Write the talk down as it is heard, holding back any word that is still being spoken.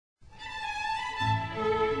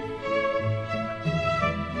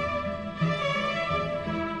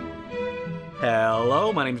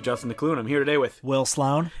Hello, my name is Justin McClue, and I'm here today with Will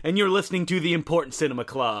Sloan. And you're listening to The Important Cinema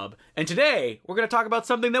Club. And today, we're going to talk about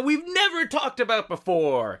something that we've never talked about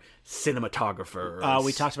before. Cinematographers.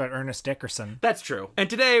 We talked about Ernest Dickerson. That's true. And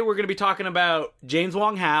today, we're going to be talking about James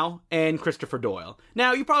Wong Howe and Christopher Doyle.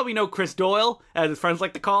 Now, you probably know Chris Doyle, as his friends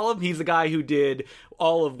like to call him. He's the guy who did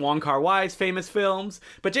all of Wong Kar-wai's famous films.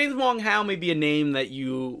 But James Wong Howe may be a name that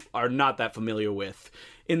you are not that familiar with,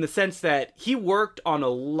 in the sense that he worked on a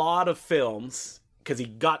lot of films because he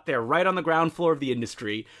got there right on the ground floor of the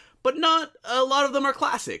industry, but not a lot of them are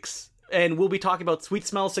classics. And we'll be talking about Sweet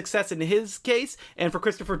Smell of Success in his case, and for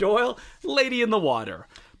Christopher Doyle, Lady in the Water.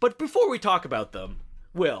 But before we talk about them,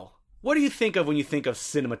 Will, what do you think of when you think of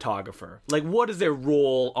cinematographer? Like, what is their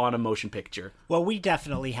role on a motion picture? Well, we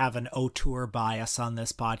definitely have an auteur bias on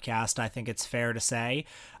this podcast, I think it's fair to say.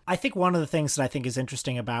 I think one of the things that I think is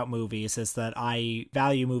interesting about movies is that I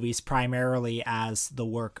value movies primarily as the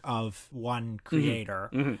work of one creator.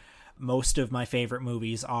 Mm-hmm. Most of my favorite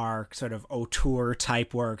movies are sort of auteur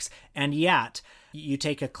type works, and yet you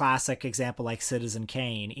take a classic example like Citizen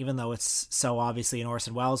Kane, even though it's so obviously an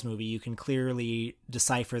Orson Welles movie, you can clearly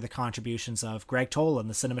decipher the contributions of Greg Toland,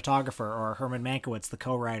 the cinematographer, or Herman Mankiewicz, the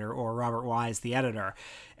co-writer, or Robert Wise, the editor.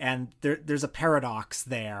 And there's a paradox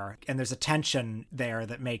there, and there's a tension there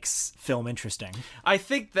that makes film interesting. I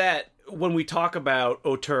think that when we talk about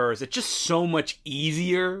auteurs, it's just so much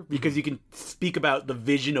easier because you can speak about the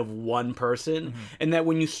vision of one person, and that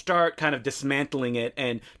when you start kind of dismantling it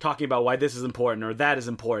and talking about why this is important or that is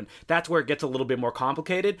important, that's where it gets a little bit more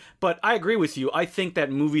complicated. But I agree with you. I think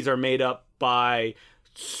that movies are made up by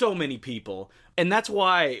so many people. And that's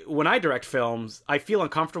why when I direct films, I feel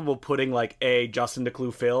uncomfortable putting like a Justin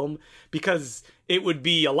DeClue film, because it would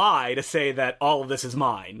be a lie to say that all of this is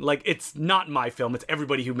mine. Like, it's not my film, it's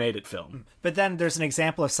everybody who made it film. But then there's an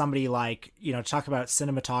example of somebody like, talk about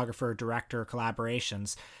cinematographer, director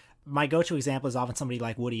collaborations. My go-to example is often somebody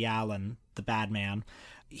like Woody Allen, the bad man.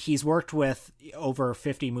 He's worked with over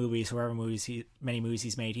 50 movies, many movies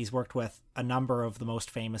he's made. He's worked with a number of the most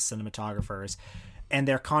famous cinematographers, and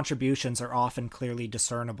their contributions are often clearly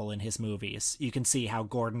discernible in his movies. You can see how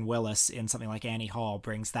Gordon Willis in something like Annie Hall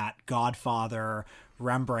brings that Godfather,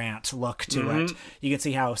 Rembrandt look to it. You can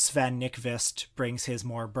see how Sven Nykvist brings his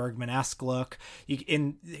more Bergman-esque look.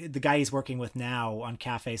 In the guy he's working with now on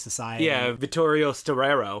Cafe Society. Yeah, Vittorio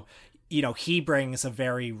Storaro. He brings a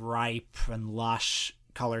very ripe and lush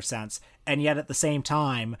color sense, and yet at the same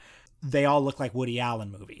time, they all look like Woody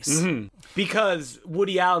Allen movies. Because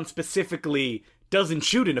Woody Allen specifically doesn't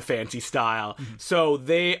shoot in a fancy style. So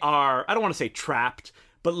they are, I don't want to say trapped,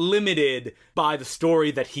 but limited by the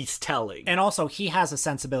story that he's telling. And also, he has a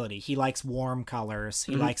sensibility. He likes warm colors.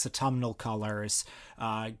 He likes autumnal colors,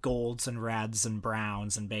 golds and reds and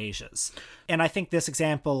browns and beiges. And I think this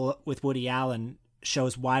example with Woody Allen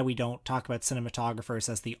shows why we don't talk about cinematographers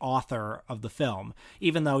as the author of the film.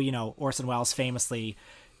 Even though, Orson Welles famously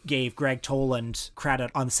gave Greg Toland credit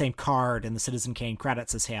on the same card in the Citizen Kane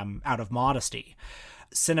credits as him out of modesty.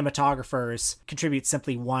 Cinematographers contribute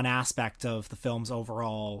simply one aspect of the film's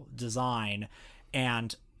overall design,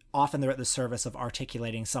 and often they're at the service of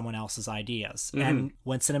articulating someone else's ideas. And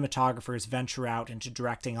when cinematographers venture out into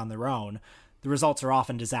directing on their own, the results are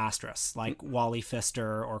often disastrous, like Wally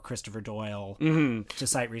Pfister or Christopher Doyle, to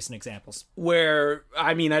cite recent examples. Where,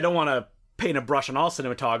 I don't want to paint a brush on all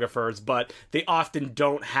cinematographers, but they often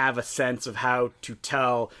don't have a sense of how to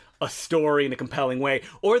tell a story in a compelling way,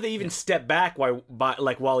 or they even step back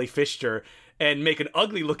like Wally Pfister and make an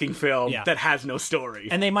ugly looking film that has no story.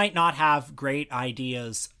 And they might not have great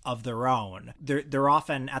ideas of their own. They're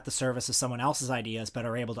often at the service of someone else's ideas, but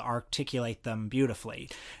are able to articulate them beautifully.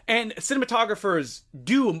 And cinematographers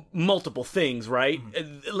do multiple things, right?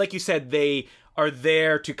 Like you said, they are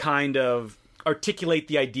there to kind of articulate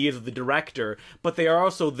the ideas of the director, but they are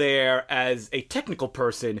also there as a technical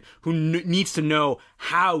person who needs to know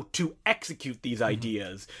how to execute these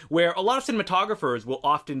ideas, where a lot of cinematographers will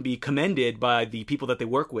often be commended by the people that they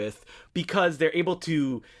work with because they're able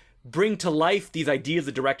to bring to life these ideas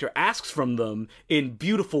the director asks from them in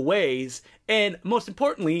beautiful ways, and most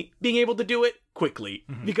importantly, being able to do it quickly.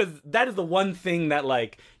 Because that is the one thing that,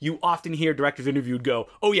 like, you often hear directors interviewed go,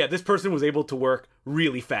 oh yeah, this person was able to work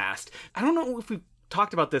really fast. I don't know if we've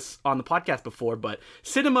talked about this on the podcast before, but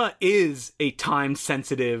cinema is a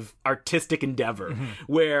time-sensitive artistic endeavor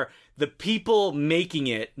where the people making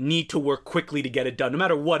it need to work quickly to get it done, no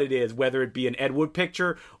matter what it is, whether it be an Ed Wood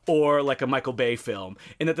picture or like a Michael Bay film.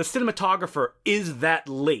 And that the cinematographer is that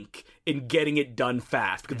link in getting it done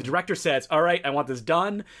fast. Because the director says, all right, I want this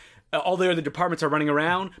done. all the other departments are running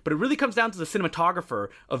around, but it really comes down to the cinematographer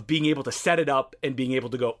of being able to set it up and being able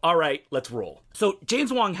to go, all right, let's roll. So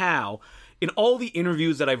James Wong Howe, in all the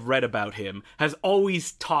interviews that I've read about him, has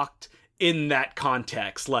always talked in that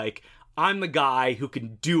context, like, I'm the guy who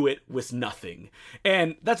can do it with nothing.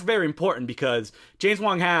 And that's very important because James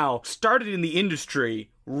Wong Howe started in the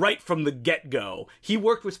industry right from the get-go. He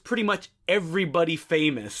worked with pretty much everybody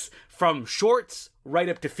famous, from shorts right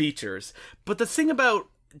up to features. But the thing about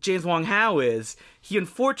James Wong Howe is he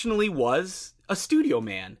unfortunately was a studio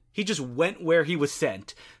man. He just went where he was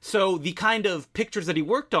sent. So the kind of pictures that he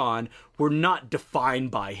worked on were not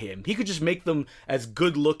defined by him. He could just make them as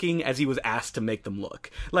good looking as he was asked to make them look.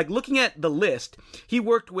 Like, looking at the list, he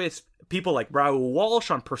worked with people like Raoul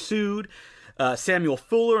Walsh on Pursued, Samuel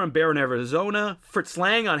Fuller on Baron Arizona, Fritz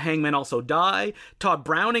Lang on Hangmen Also Die, Todd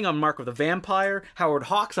Browning on Mark of the Vampire, Howard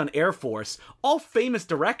Hawks on Air Force, all famous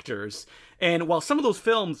directors. And while some of those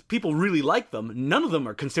films, people really like them, none of them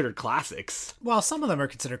are considered classics. Well, some of them are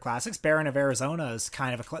considered classics. Baron of Arizona is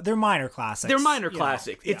kind of they're minor classics. They're minor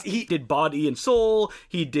classics. He did Body and Soul,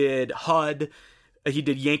 he did HUD, he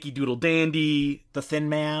did Yankee Doodle Dandy. The Thin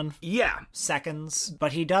Man. Yeah. Seconds.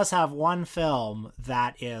 But he does have one film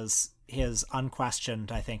that is his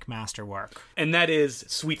unquestioned, I think, masterwork. And that is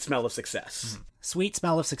Sweet Smell of Success. Mm-hmm. Sweet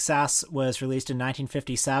Smell of Success was released in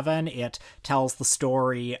 1957. It tells the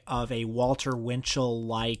story of a Walter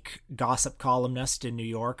Winchell-like gossip columnist in New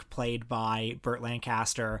York, played by Burt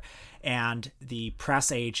Lancaster, and the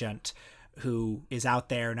press agent who is out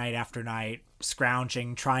there night after night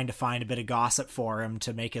scrounging, trying to find a bit of gossip for him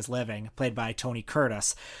to make his living, played by Tony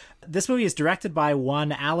Curtis. This movie is directed by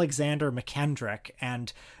one Alexander McKendrick,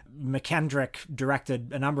 and McKendrick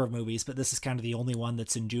directed a number of movies, but this is kind of the only one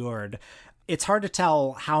that's endured. It's hard to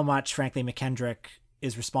tell how much, frankly, McKendrick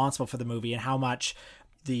is responsible for the movie and how much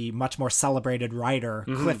the much more celebrated writer,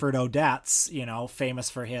 Clifford Odets, famous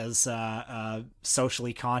for his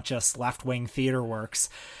socially conscious left-wing theater works,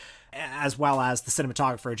 as well as the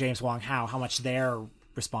cinematographer, James Wong Howe, how much they're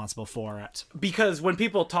responsible for it. Because when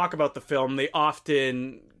people talk about the film, they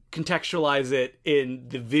often contextualize it in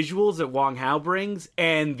the visuals that Wong Howe brings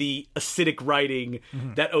and the acidic writing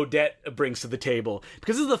that Odette brings to the table.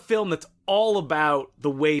 Because this is a film that's all about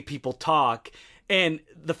the way people talk, and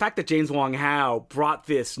the fact that James Wong Howe brought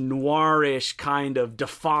this noirish kind of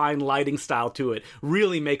defined lighting style to it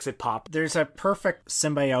really makes it pop. There's a perfect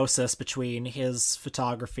symbiosis between his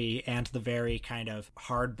photography and the very kind of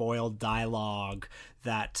hard-boiled dialogue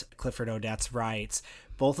that Clifford Odets writes.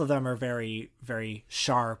 Both of them are very, very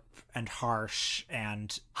sharp and harsh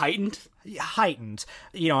and heightened.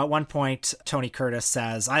 At one point, Tony Curtis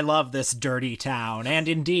says, "I love this dirty town." And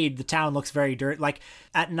indeed, the town looks very dirty. Like,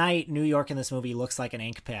 at night, New York in this movie looks like an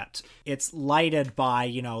ink pit. It's lighted by,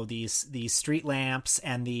 these street lamps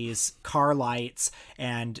and these car lights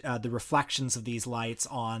and the reflections of these lights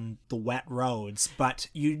on the wet roads. But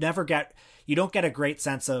you don't get a great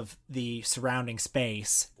sense of the surrounding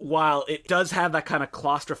space. While it does have that kind of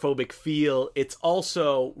claustrophobic feel, it's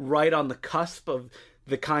also right on the cusp of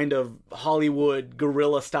the kind of Hollywood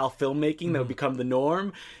guerrilla-style filmmaking that would become the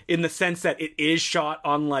norm, in the sense that it is shot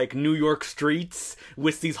on, like, New York streets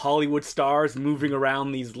with these Hollywood stars moving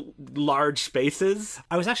around these large spaces.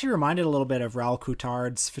 I was actually reminded a little bit of Raoul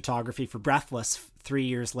Coutard's photography for Breathless 3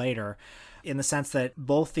 years later, in the sense that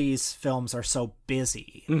both these films are so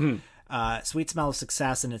busy. Sweet Smell of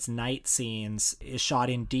Success in its night scenes is shot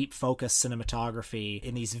in deep focus cinematography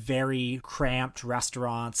in these very cramped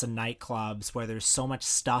restaurants and nightclubs where there's so much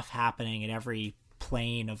stuff happening in every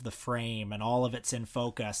plane of the frame and all of it's in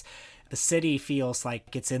focus. The city feels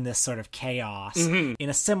like it's in this sort of chaos in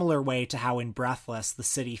a similar way to how in Breathless the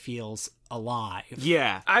city feels alive.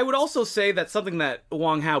 Yeah. I would also say that something that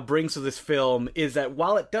Wong Howe brings to this film is that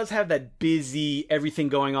while it does have that busy, everything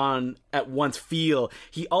going on at once feel,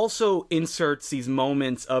 he also inserts these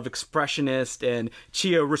moments of expressionist and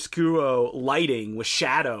chiaroscuro lighting with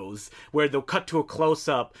shadows, where they'll cut to a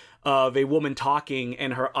close-up of a woman talking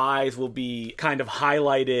and her eyes will be kind of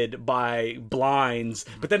highlighted by blinds,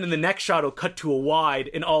 but then in the next shot it'll cut to a wide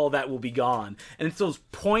and all of that will be gone. And it's those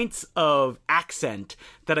points of accent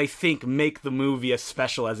that I think make the movie as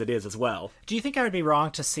special as it is as well. Do you think I would be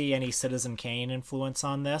wrong to see any Citizen Kane influence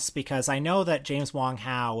on this? Because I know that James Wong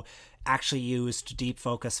Howe actually used deep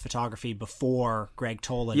focus photography before Greg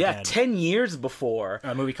Toland did. 10 years before.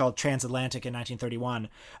 A movie called Transatlantic in 1931.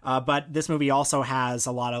 But this movie also has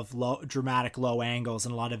a lot of dramatic low angles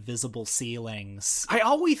and a lot of visible ceilings. I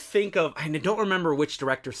always think of, and I don't remember which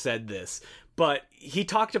director said this, but he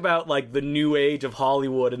talked about like the new age of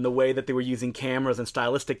Hollywood and the way that they were using cameras and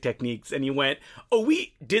stylistic techniques, and he went, oh,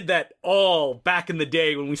 we did that all back in the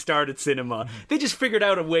day when we started cinema. They just figured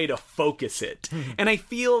out a way to focus it. And I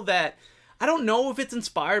feel that, I don't know if it's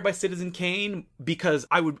inspired by Citizen Kane, because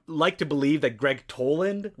I would like to believe that Greg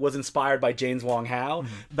Toland was inspired by James Wong Howe.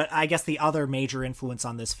 But I guess the other major influence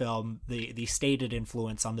on this film, the stated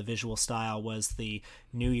influence on the visual style, was the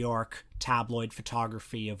New York tabloid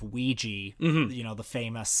photography of Ouija, the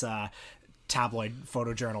famous tabloid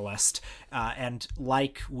photojournalist. And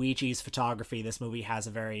like Ouija's photography, this movie has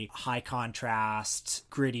a very high contrast,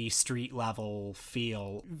 gritty street level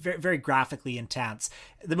feel, very, very graphically intense.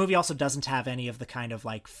 The movie also doesn't have any of the kind of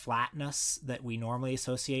like flatness that we normally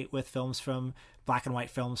associate with black and white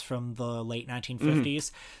films from the late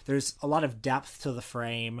 1950s. There's a lot of depth to the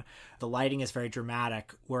frame. The lighting is very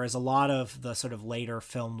dramatic, whereas a lot of the sort of later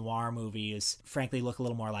film noir movies, frankly, look a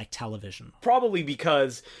little more like television. Probably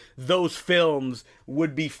because those films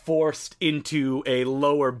would be forced into a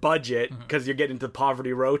lower budget because you're getting to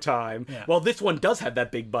Poverty Row time. Yeah. Well, this one does have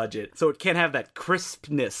that big budget, so it can't have that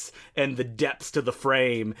crispness and the depths to the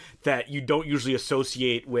frame that you don't usually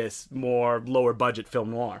associate with more lower budget film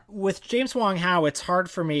noir. With James Wong Howe, it's hard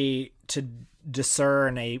for me to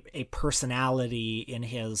discern a personality in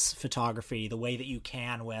his photography the way that you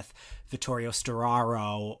can with Vittorio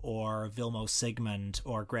Storaro or Vilmos Zsigmond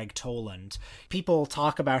or Greg Toland. People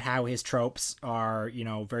talk about how his tropes are,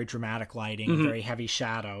 very dramatic lighting, very heavy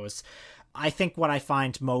shadows. I think what I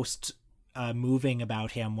find most moving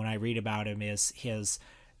about him when I read about him is his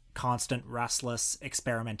constant restless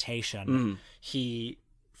experimentation. He,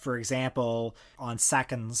 for example, on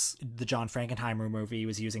Seconds, the John Frankenheimer movie, he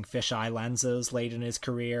was using fisheye lenses late in his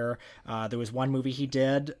career. There was one movie he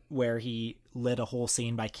did where he lit a whole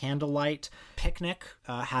scene by candlelight. Picnic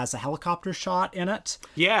has a helicopter shot in it.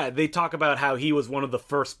 Yeah, they talk about how he was one of the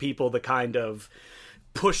first people to kind of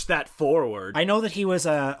push that forward. I know that he was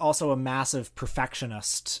also a massive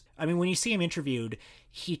perfectionist. I mean, when you see him interviewed,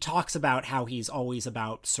 he talks about how he's always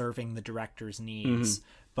about serving the director's needs.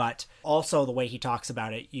 But also the way he talks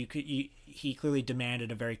about it, he clearly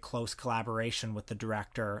demanded a very close collaboration with the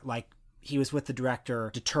director. Like, he was with the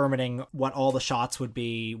director determining what all the shots would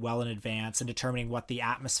be well in advance and determining what the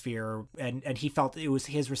atmosphere, and he felt it was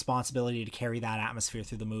his responsibility to carry that atmosphere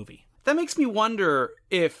through the movie. That makes me wonder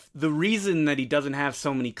if the reason that he doesn't have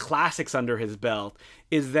so many classics under his belt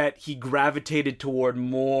is that he gravitated toward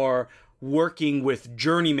more working with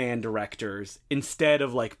journeyman directors instead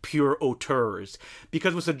of like pure auteurs.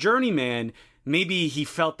 Because with a journeyman, maybe he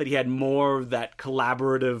felt that he had more of that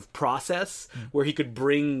collaborative process where he could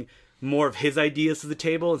bring more of his ideas to the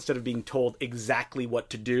table instead of being told exactly what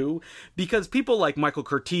to do. Because people like Michael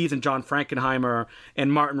Curtiz and John Frankenheimer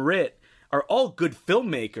and Martin Ritt are all good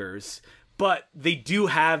filmmakers, but they do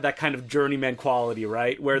have that kind of journeyman quality,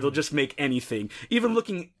 right? Where they'll just make anything. Even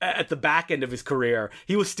looking at the back end of his career,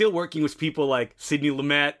 he was still working with people like Sidney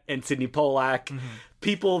Lumet and Sidney Pollack,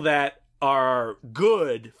 people that are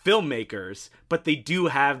good filmmakers, but they do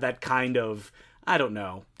have that kind of, I don't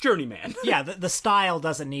know, journeyman. Yeah, the style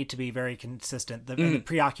doesn't need to be very consistent. The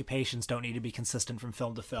preoccupations don't need to be consistent from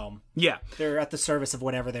film to film. Yeah. They're at the service of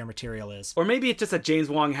whatever their material is. Or maybe it's just that James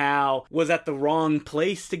Wong Howe was at the wrong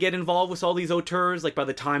place to get involved with all these auteurs. Like, by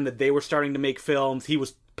the time that they were starting to make films, he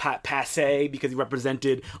was passé because he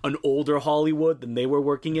represented an older Hollywood than they were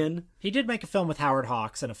working in. He did make a film with Howard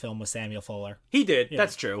Hawks and a film with Samuel Fuller. He did. Yeah.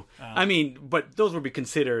 That's true. I mean, but those would be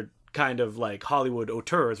considered kind of like Hollywood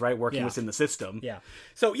auteurs, right? Working within the system. Yeah.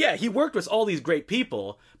 So yeah, he worked with all these great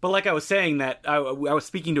people. But like I was saying, that I was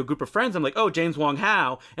speaking to a group of friends. I'm like, oh, James Wong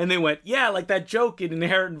Howe. And they went, yeah, like that joke in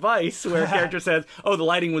Inherent Vice where a character says, oh, the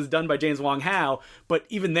lighting was done by James Wong Howe. But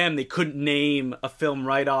even them, they couldn't name a film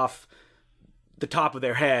right off the top of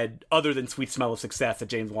their head other than Sweet Smell of Success that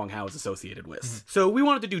James Wong Howe is associated with. So we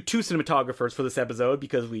wanted to do 2 cinematographers for this episode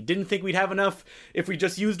because we didn't think we'd have enough if we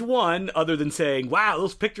just used one, other than saying, wow,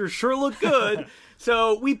 those pictures sure look good.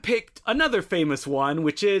 So we picked another famous one,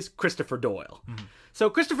 which is Christopher Doyle. So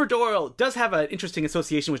Christopher Doyle does have an interesting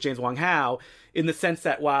association with James Wong Howe in the sense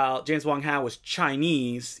that while James Wong Howe was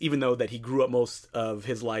Chinese, even though that he grew up most of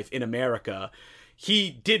his life in America,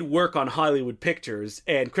 he did work on Hollywood pictures,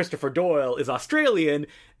 and Christopher Doyle is Australian,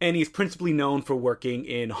 and he's principally known for working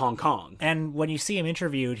in Hong Kong. And when you see him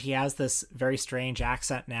interviewed, he has this very strange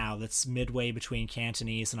accent now that's midway between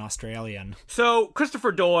Cantonese and Australian. So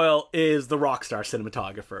Christopher Doyle is the rock star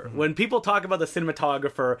cinematographer. When people talk about the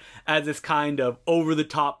cinematographer as this kind of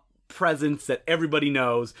over-the-top presence that everybody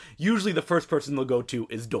knows, usually the first person they'll go to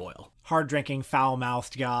is Doyle. Hard-drinking,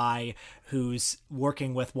 foul-mouthed guy who's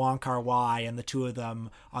working with Wong Kar-wai, and the two of them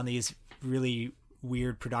on these really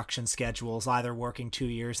weird production schedules, either working 2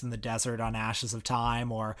 years in the desert on Ashes of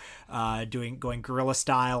Time or going guerrilla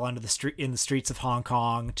style in the streets of Hong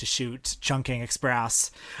Kong to shoot Chungking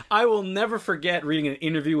Express. I will never forget reading an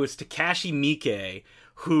interview with Takashi Miike,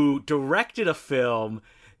 who directed a film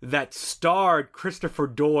that starred Christopher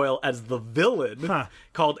Doyle as the villain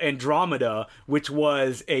called Andromeda, which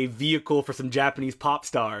was a vehicle for some Japanese pop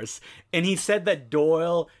stars. And he said that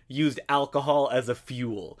Doyle used alcohol as a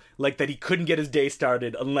fuel, like that he couldn't get his day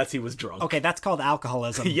started unless he was drunk. Okay, that's called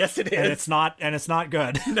alcoholism. Yes, it is. And it's not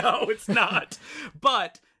good. No, it's not.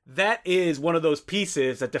 But that is one of those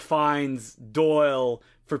pieces that defines Doyle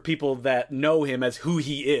for people that know him as who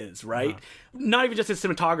he is, right? Not even just his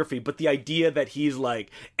cinematography, but the idea that he's like,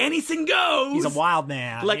 anything goes! He's a wild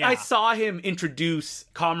man. Like, yeah. I saw him introduce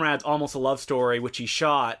Comrade's Almost a Love Story, which he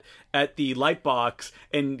shot at the Lightbox,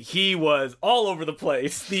 and he was all over the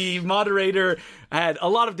place. The moderator had a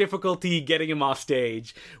lot of difficulty getting him off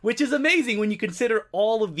stage, which is amazing when you consider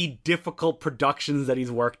all of the difficult productions that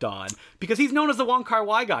he's worked on, because he's known as the Wong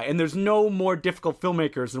Kar-wai guy, and there's no more difficult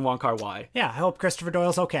filmmakers than Wong Kar-wai. Yeah, I hope Christopher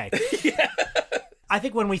Doyle's okay. Yeah. I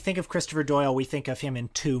think when we think of Christopher Doyle, we think of him in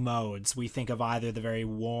two modes. We think of either the very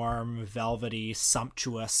warm, velvety,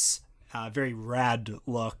 sumptuous, very red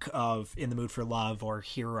look of In the Mood for Love or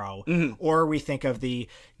Hero, or we think of the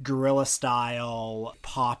guerrilla style,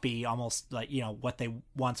 poppy, almost like, what they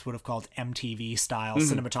once would have called MTV style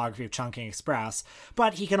cinematography of Chungking Express.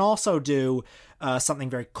 But he can also do something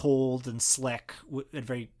very cold and slick, and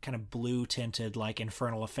very kind of blue tinted, like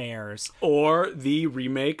Infernal Affairs, or the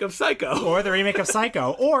remake of Psycho.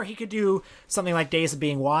 Or he could do something like Days of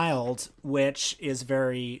Being Wild, which is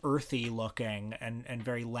very earthy looking and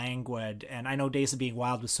very languid. And I know Days of Being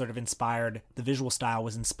Wild was sort of inspired, the visual style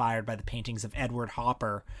was inspired by the paintings of Edward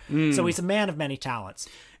Hopper. So he's a man of many talents.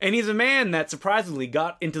 And he's a man that surprisingly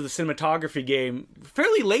got into the cinematography game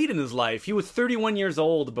fairly late in his life. He was 31 years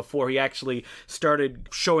old before he actually started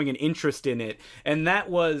showing an interest in it. And that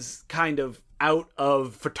was kind of out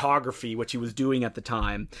of photography, which he was doing at the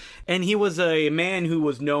time. And he was a man who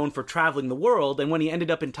was known for traveling the world. And when he ended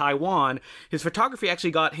up in Taiwan, his photography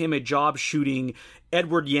actually got him a job shooting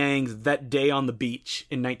Edward Yang's That Day on the Beach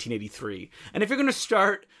in 1983. And if you're going to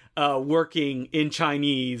start working in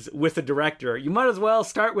Chinese with a director, you might as well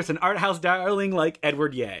start with an art house darling like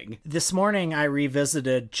Edward Yang. This morning I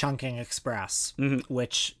revisited Chungking Express,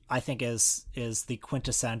 which I think is the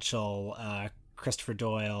quintessential Christopher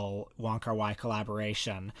Doyle Wong Kar-wai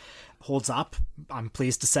collaboration. Holds up, I'm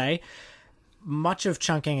pleased to say. Much of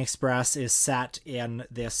Chungking Express is set in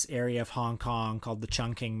this area of Hong Kong called the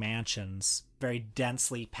Chungking Mansions. Very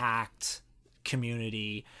densely packed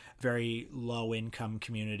community, very low income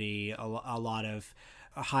community, a lot of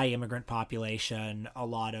a high immigrant population, a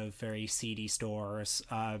lot of very seedy stores.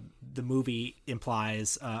 The movie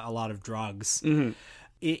implies a lot of drugs.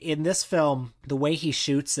 In this film, the way he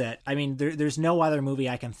shoots it, I mean, there's no other movie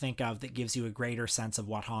I can think of that gives you a greater sense of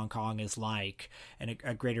what Hong Kong is like and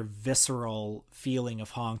a greater visceral feeling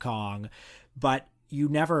of Hong Kong, but you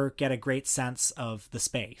never get a great sense of the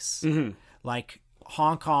space. Like,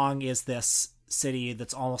 Hong Kong is this city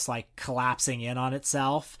that's almost like collapsing in on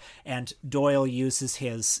itself, and Doyle uses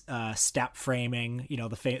his step framing,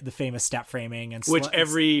 the famous step framing, and which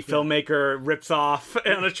every filmmaker rips off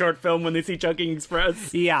on a short film when they see Chungking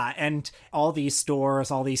Express. Yeah, and all these stores,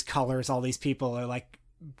 all these colors, all these people are like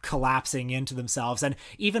collapsing into themselves. And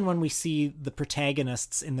even when we see the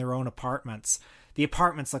protagonists in their own apartments, the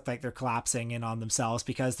apartments look like they're collapsing in on themselves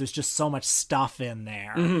because there's just so much stuff in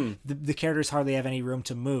there. The characters hardly have any room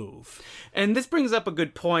to move. And this brings up a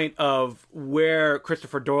good point of where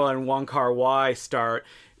Christopher Doyle and Wong Kar-wai start,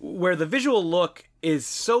 where the visual look is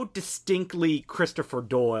so distinctly Christopher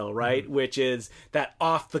Doyle, right? Which is that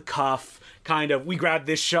off-the-cuff kind of, we grabbed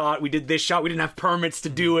this shot, we did this shot, we didn't have permits to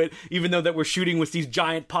do it, even though that we're shooting with these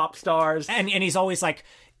giant pop stars. And he's always like,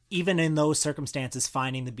 even in those circumstances,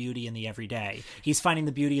 finding the beauty in the everyday. He's finding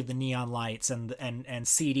the beauty of the neon lights and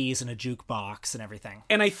CDs and a jukebox and everything.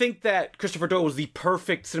 And I think that Christopher Doyle was the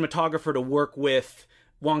perfect cinematographer to work with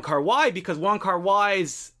Wong Kar-wai, because Wong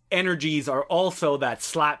Kar-wai's energies are also that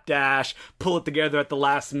slapdash, pull it together at the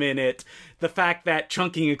last minute. The fact that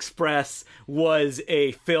Chungking Express was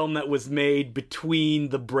a film that was made between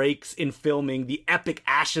the breaks in filming the epic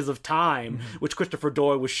Ashes of Time, which Christopher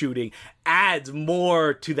Doyle was shooting, adds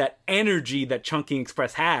more to that energy that Chungking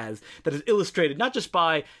Express has, that is illustrated not just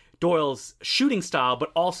by Doyle's shooting style,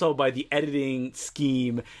 but also by the editing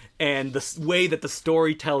scheme and the way that the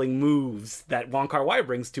storytelling moves that Wong Kar-wai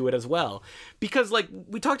brings to it as well. Because, like,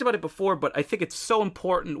 we talked about it before, but I think it's so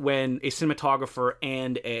important when a cinematographer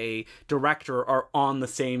and a director are on the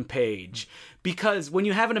same page. Because when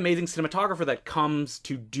you have an amazing cinematographer that comes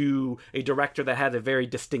to do a director that has a very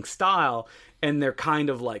distinct style, and they're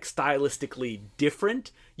kind of, like, stylistically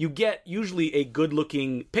different, you get usually a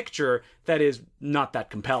good-looking picture that is not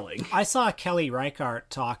that compelling. I saw Kelly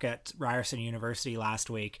Reichardt talk at Ryerson University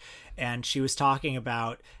last week, and she was talking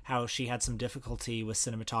about how she had some difficulty with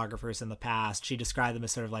cinematographers in the past. She described them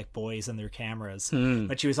as sort of like boys and their cameras.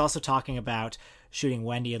 But she was also talking about shooting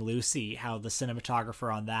Wendy and Lucy, how the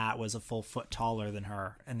cinematographer on that was a full foot taller than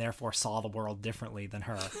her and therefore saw the world differently than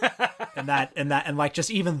her. and like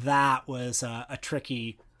just even that was a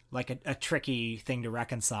tricky thing to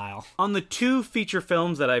reconcile. On the 2 feature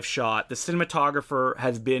films that I've shot, the cinematographer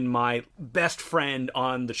has been my best friend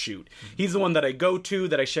on the shoot. He's the one that I go to,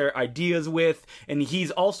 that I share ideas with, and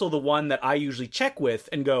he's also the one that I usually check with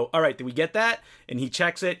and go, all right, did we get that? And he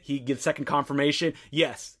checks it, he gives second confirmation.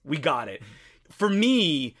 Yes, we got it. For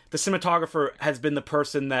me, the cinematographer has been the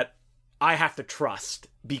person that I have to trust,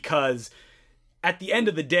 because at the end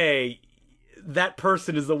of the day, that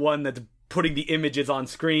person is the one that's putting the images on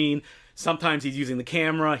screen. Sometimes he's using the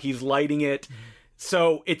camera, he's lighting it.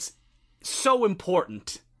 So it's so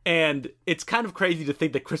important. And it's kind of crazy to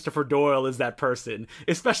think that Christopher Doyle is that person,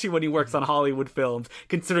 especially when he works on Hollywood films,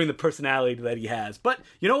 considering the personality that he has. But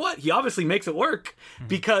you know what? He obviously makes it work,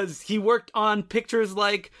 because he worked on pictures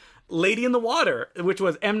like Lady in the Water, which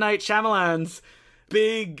was M. Night Shyamalan's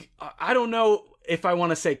big, I don't know if I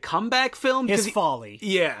want to say comeback film. His folly.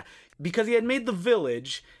 Yeah, because he had made The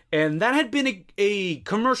Village, and that had been a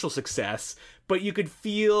commercial success, but you could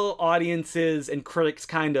feel audiences and critics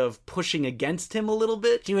kind of pushing against him a little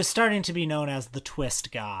bit. He was starting to be known as the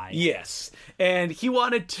twist guy. Yes, and he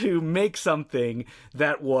wanted to make something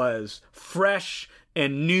that was fresh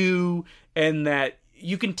and new, and that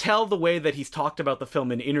you can tell the way that he's talked about the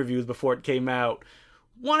film in interviews before it came out,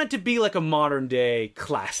 wanted to be like a modern day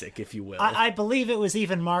classic, if you will. I believe it was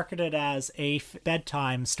even marketed as a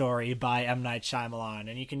bedtime story by M. Night Shyamalan,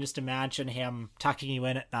 and you can just imagine him tucking you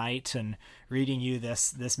in at night and reading you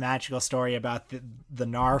this magical story about the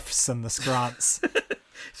narfs and the scrunts.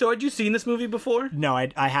 So had you seen this movie before? No,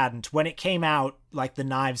 I hadn't. When it came out, like, the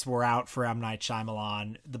knives were out for M. Night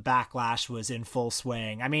Shyamalan. The backlash was in full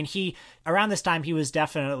swing. I mean, around this time, he was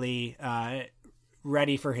definitely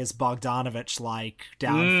ready for his Bogdanovich-like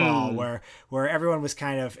downfall, where everyone was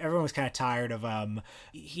kind of tired of him.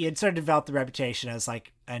 He had sort of developed the reputation as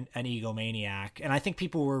like an egomaniac, and I think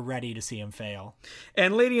people were ready to see him fail.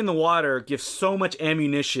 And Lady in the Water gives so much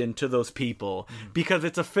ammunition to those people, because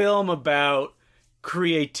it's a film about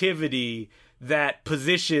creativity that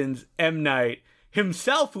positions M. Night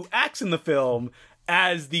himself, who acts in the film,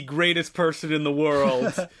 as the greatest person in the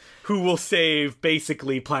world who will save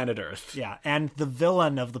basically planet Earth. Yeah, and the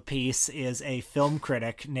villain of the piece is a film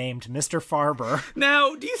critic named Mr. Farber.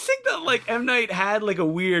 Now, do you think that, like, M. Night had, like, a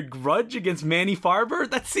weird grudge against Manny Farber?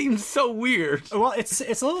 That seems so weird. Well, it's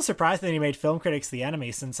a little surprising that he made film critics the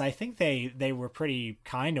enemy, since I think they were pretty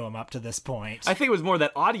kind to him up to this point. I think it was more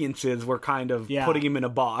that audiences were kind of putting him in a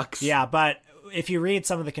box. Yeah, but if you read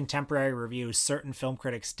some of the contemporary reviews, certain film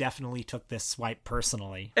critics definitely took this swipe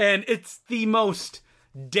personally. And it's the most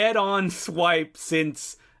dead-on swipe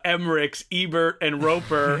since Emmerich's Ebert and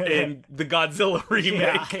Roper in the Godzilla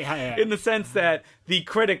remake. Yeah. In the sense that the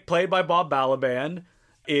critic, played by Bob Balaban,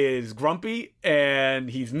 is grumpy and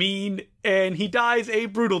he's mean and he dies a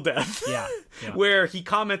brutal death. Yeah. Where he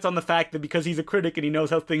comments on the fact that because he's a critic and he knows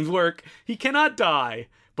how things work, he cannot die.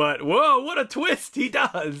 But whoa, what a twist, he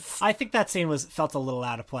does. I think that scene felt a little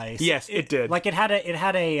out of place. Yes, it did. Like it had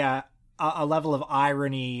a level of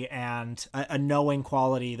irony and a knowing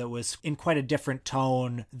quality that was in quite a different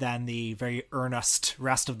tone than the very earnest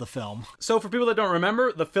rest of the film. So for people that don't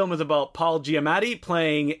remember, the film is about Paul Giamatti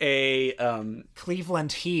playing a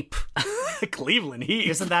Cleveland Heap. Cleveland Heap.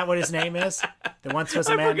 Isn't that what his name is? There once was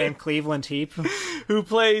a man named Cleveland Heap. Who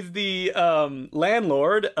plays the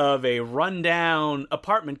landlord of a rundown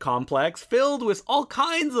apartment complex filled with all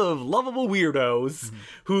kinds of lovable weirdos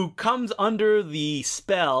who comes under the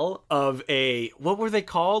spell of what were they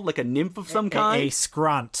called? Like a nymph of some kind? A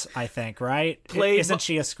scrunt, I think, right? Isn't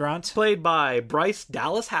she a scrunt? Played by Bryce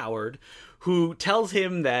Dallas Howard, who tells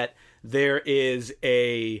him that there is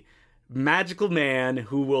a magical man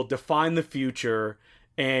who will define the future,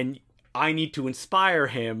 and I need to inspire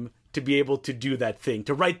him to be able to do that thing,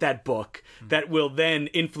 to write that book that will then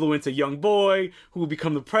influence a young boy who will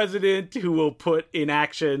become the president, who will put in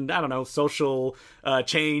action, I don't know, social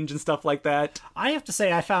change and stuff like that. I have to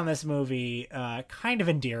say, I found this movie kind of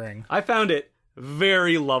endearing. I found it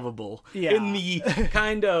very lovable in the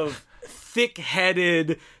kind of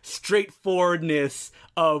thick-headed straightforwardness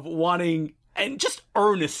of wanting and just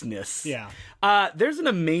earnestness. Yeah. There's an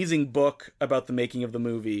amazing book about the making of the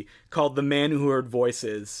movie called The Man Who Heard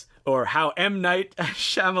Voices, or How M. Night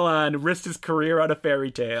Shyamalan Risked His Career on a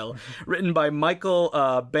Fairy Tale, written by Michael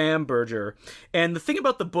Bamberger. And the thing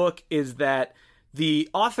about the book is that the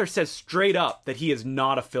author says straight up that he is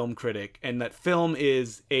not a film critic and that film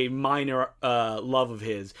is a minor love of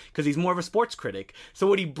his because he's more of a sports critic. So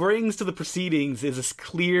what he brings to the proceedings is this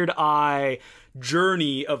cleared-eye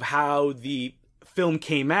journey of how the film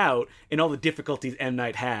came out and all the difficulties M.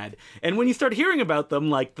 Night had. And when you start hearing about them,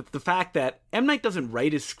 like the fact that M. Night doesn't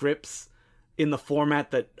write his scripts in the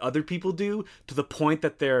format that other people do, to the point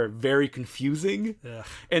that they're very confusing. Ugh.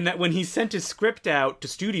 And that when he sent his script out to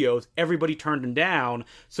studios, everybody turned him down,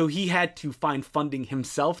 so he had to find funding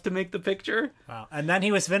himself to make the picture. Wow. And then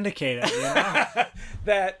he was vindicated, you know?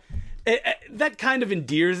 That kind of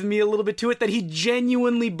endears me a little bit to it, that he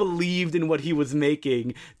genuinely believed in what he was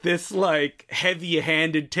making. This, like,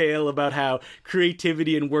 heavy-handed tale about how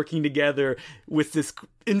creativity and working together with this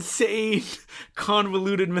insane,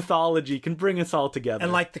 convoluted mythology can bring us all together.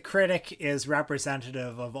 And, like, the critic is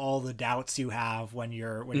representative of all the doubts you have when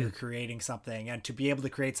you're creating something. And to be able to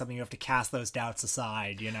create something, you have to cast those doubts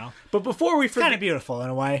aside, you know? But before we forget... Kind of beautiful, in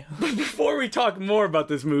a way. But before we talk more about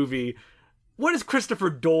this movie... what does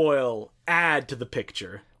Christopher Doyle add to the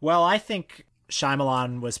picture? Well, I think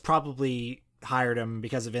Shyamalan was probably hired him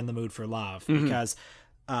because of In the Mood for Love. Mm-hmm. Because,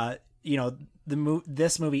 you know,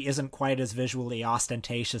 this movie isn't quite as visually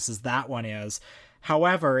ostentatious as that one is.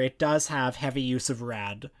 However, it does have heavy use of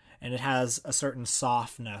red, and it has a certain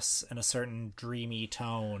softness and a certain dreamy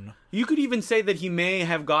tone. You could even say that he may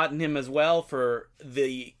have gotten him as well for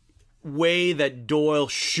the way that Doyle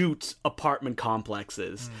shoots apartment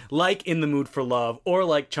complexes, like In the Mood for Love or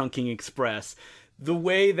like Chungking Express. The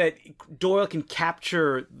way that Doyle can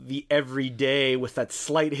capture the everyday with that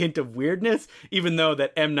slight hint of weirdness, even though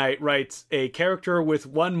that M. Night writes a character with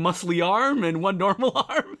one muscly arm and one normal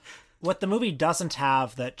arm. What the movie doesn't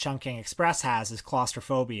have that Chungking Express has is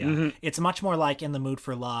claustrophobia. Mm-hmm. It's much more like In the Mood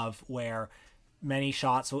for Love, where many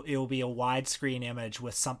shots, it will be a widescreen image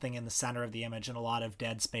with something in the center of the image and a lot of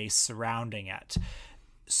dead space surrounding it.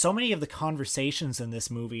 So many of the conversations in this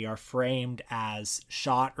movie are framed as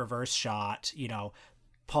shot, reverse shot. You know,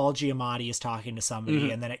 Paul Giamatti is talking to somebody,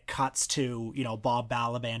 and then it cuts to, you know, Bob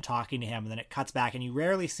Balaban talking to him, and then it cuts back, and you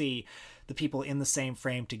rarely see the people in the same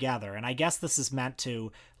frame together. And I guess this is meant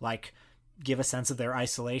to, like, give a sense of their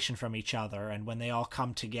isolation from each other, and when they all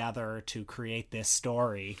come together to create this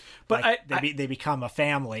story, but like, they become a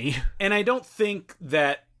family. And I don't think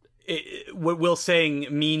that what Will's saying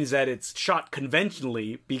means that it's shot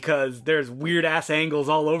conventionally, because there's weird ass angles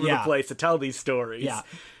all over the place to tell these stories. Yeah.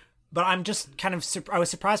 But I'm just kind of I was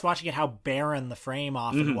surprised watching it how barren the frame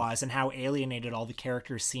often was, and how alienated all the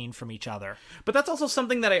characters seen from each other. But that's also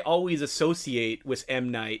something that I always associate with M.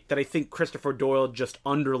 Night, that I think Christopher Doyle just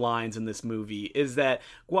underlines in this movie, is that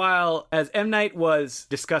while as M. Night was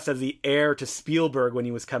discussed as the heir to Spielberg when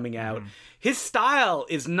he was coming out, his style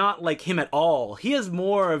is not like him at all. He has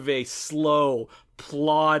more of a slow,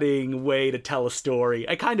 plodding way to tell a story,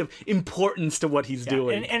 a kind of importance to what he's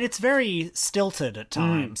doing. And it's very stilted at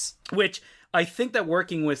times. Which I think that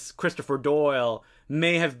working with Christopher Doyle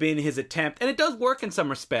may have been his attempt, and it does work in some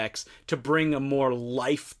respects, to bring a more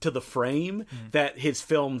life to the frame that his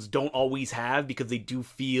films don't always have, because they do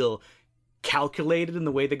feel calculated in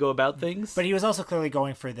the way they go about things. But he was also clearly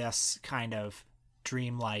going for this kind of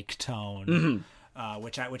dreamlike tone,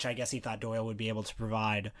 which I guess he thought Doyle would be able to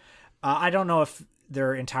provide. I don't know if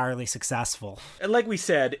they're entirely successful. And like we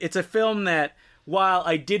said, it's a film that, while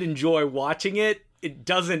I did enjoy watching it, it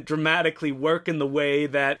doesn't dramatically work in the way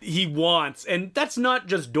that he wants. And that's not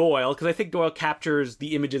just Doyle, because I think Doyle captures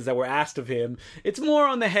the images that were asked of him. It's more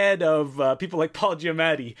on the head of people like Paul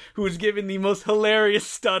Giamatti, who is given the most hilarious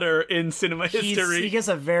stutter in cinema history. He gives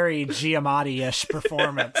a very Giamatti-ish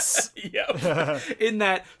performance. In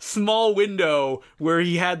that small window where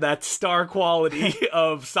he had that star quality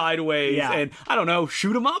of Sideways and, I don't know,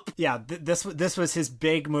 Shoot 'em Up? Yeah, this was his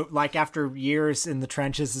big move. Like, after years in the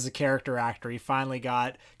trenches as a character actor, he finally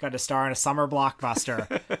finally got to star in a summer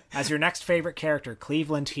blockbuster as your next favorite character,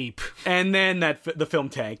 Cleveland Heap. And then the film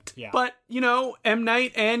tanked. Yeah. But, M.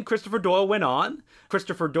 Night and Christopher Doyle went on.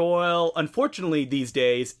 Christopher Doyle, unfortunately, these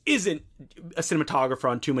days, isn't a cinematographer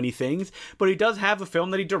on too many things, but he does have a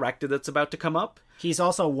film that he directed that's about to come up. He's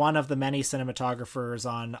also one of the many cinematographers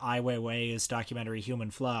on Ai Weiwei's documentary Human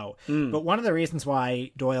Flow. But one of the reasons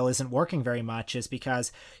why Doyle isn't working very much is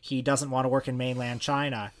because he doesn't want to work in mainland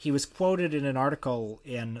China. He was quoted in an article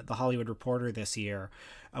in The Hollywood Reporter this year,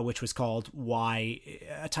 which was called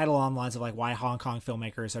a title along the lines of why Hong Kong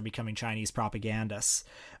filmmakers are becoming Chinese propagandists.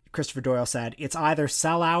 Christopher Doyle said, "It's either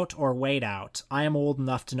sell out or wait out. I am old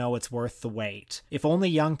enough to know it's worth the wait. If only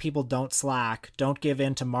young people don't slack, don't give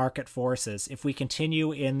in to market forces, if we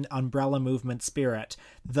continue in umbrella movement spirit,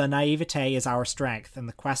 the naivete is our strength, and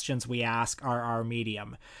the questions we ask are our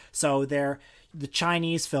medium." So the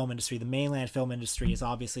Chinese film industry, the mainland film industry, is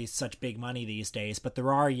obviously such big money these days, but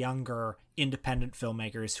there are younger independent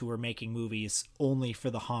filmmakers who are making movies only for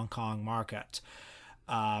the Hong Kong market.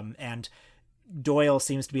 And Doyle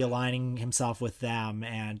seems to be aligning himself with them,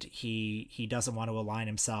 and he doesn't want to align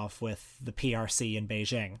himself with the PRC in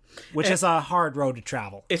Beijing, which is a hard road to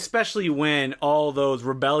travel. Especially when all those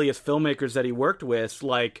rebellious filmmakers that he worked with,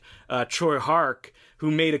 like Troy Hark, who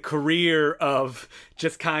made a career of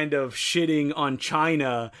just kind of shitting on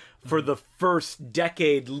China for the first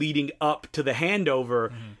decade leading up to the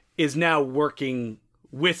handover, is now working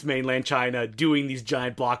with mainland China doing these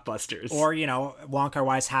giant blockbusters. Or, Wong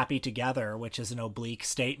Kar-wai's Happy Together, which is an oblique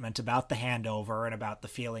statement about the handover and about the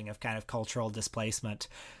feeling of kind of cultural displacement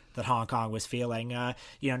that Hong Kong was feeling.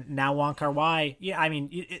 Now Wong Kar-wai,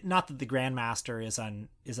 not that The Grandmaster is an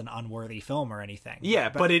unworthy film or anything. Yeah,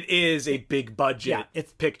 but it is a big budget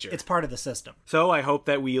picture. It's part of the system. So I hope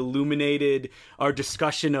that we illuminated our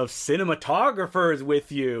discussion of cinematographers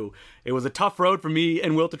with you. It was a tough road for me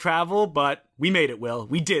and Will to travel, but we made it, Will.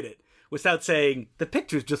 We did it. Without saying, the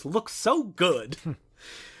pictures just look so good.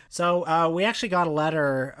 So we actually got a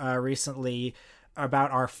letter recently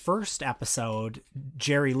about our first episode,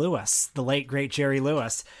 Jerry Lewis, the late, great Jerry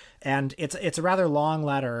Lewis. And it's a rather long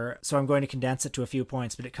letter, so I'm going to condense it to a few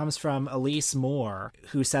points, but it comes from Elise Moore,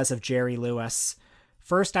 who says of Jerry Lewis,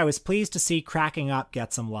 "First, I was pleased to see Cracking Up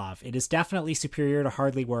get some love. It is definitely superior to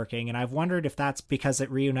Hardly Working, and I've wondered if that's because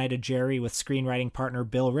it reunited Jerry with screenwriting partner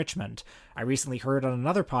Bill Richmond. I recently heard on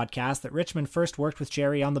another podcast that Richmond first worked with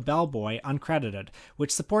Jerry on The Bellboy, uncredited,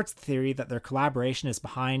 which supports the theory that their collaboration is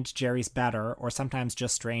behind Jerry's better, or sometimes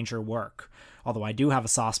just stranger work. Although I do have a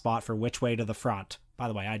soft spot for Which Way to the Front. By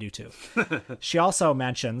the way, I do too." She also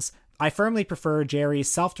mentions, "I firmly prefer Jerry's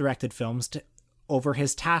self-directed films over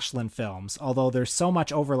his Tashlin films, although there's so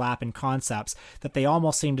much overlap in concepts that they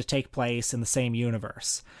almost seem to take place in the same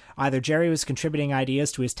universe. Either Jerry was contributing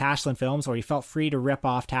ideas to his Tashlin films, or he felt free to rip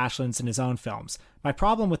off Tashlins in his own films. My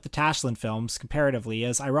problem with the Tashlin films, comparatively,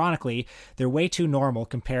 is, ironically, they're way too normal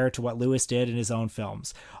compared to what Lewis did in his own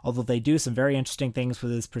films, although they do some very interesting things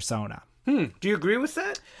with his persona." Do you agree with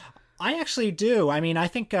that? I actually do. I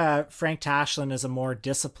think Frank Tashlin is a more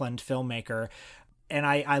disciplined filmmaker, and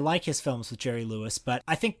I like his films with Jerry Lewis, but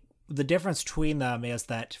I think the difference between them is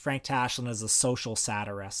that Frank Tashlin is a social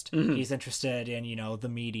satirist. He's interested in, the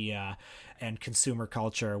media and consumer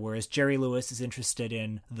culture, whereas Jerry Lewis is interested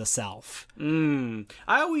in the self. I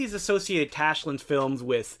always associate Tashlin's films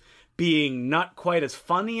with being not quite as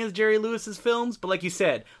funny as Jerry Lewis's films, but like you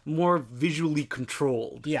said, more visually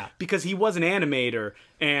controlled. Yeah. Because he was an animator,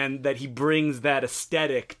 and that he brings that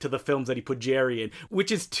aesthetic to the films that he put Jerry in,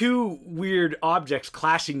 which is two weird objects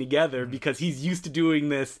clashing together because he's used to doing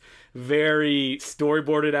this very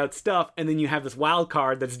storyboarded out stuff, and then you have this wild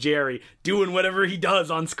card that's Jerry doing whatever he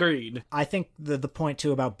does on screen. I think the point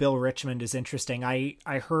too about Bill Richmond is interesting. I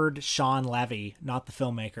heard Sean Levy, not the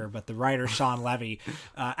filmmaker, but the writer Sean Levy,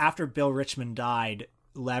 after Bill Richmond died,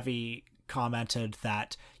 Levy commented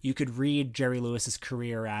that you could read Jerry Lewis's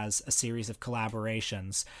career as a series of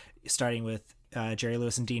collaborations, starting with Jerry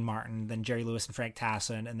Lewis and Dean Martin, then Jerry Lewis and Frank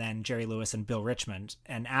Tassin, and then Jerry Lewis and Bill Richmond.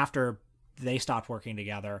 And after they stopped working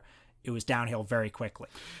together, it was downhill very quickly.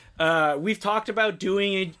 We've talked about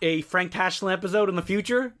doing a Frank Tashlin episode in the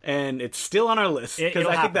future, and it's still on our list, because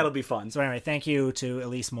I think that'll be fun. So anyway, thank you to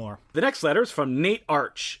Elise Moore. The next letter is from Nate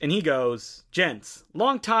Arch, and he goes, "Gents,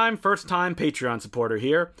 long time, first time Patreon supporter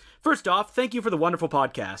here. First off, thank you for the wonderful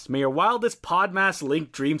podcast. May your wildest Podmas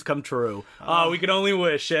Link dreams come true." We can only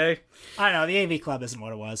wish, eh? I know, the AV Club isn't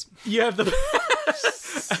what it was. You have the...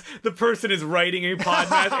 The person is writing a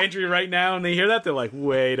podcast entry right now, and they hear that, they're like,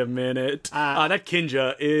 wait a minute. That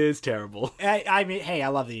Kinja is terrible. I mean, hey, I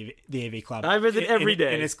love the AV Club. I visit every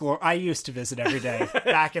day. In its glory. I used to visit every day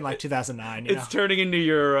back in like 2009. It's turning into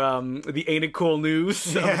your the Ain't It Cool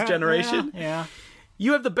news of this generation. Yeah.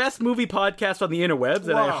 You have the best movie podcast on the interwebs,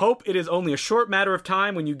 and I hope it is only a short matter of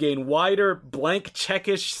time when you gain wider, blank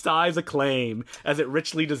checkish size acclaim, as it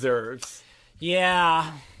richly deserves.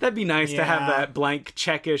 Yeah. That'd be nice to have that blank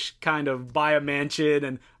checkish kind of buy a mansion.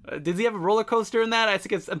 And does he have a roller coaster in that?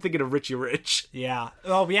 I'm thinking of Richie Rich. Yeah.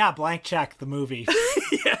 Oh yeah, Blank Check, the movie.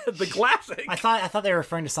 Yeah, the classic. I thought they were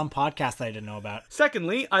referring to some podcast that I didn't know about.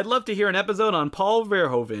 Secondly, I'd love to hear an episode on Paul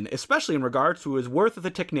Verhoeven, especially in regards to his worth as a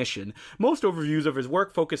technician. Most overviews of his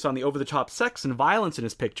work focus on the over-the-top sex and violence in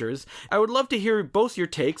his pictures. I would love to hear both your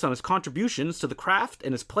takes on his contributions to the craft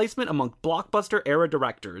and his placement among blockbuster-era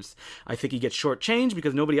directors. I think he gets shortchanged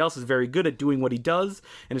because nobody else is very good at doing what he does,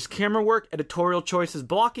 and his camera work, editorial choices,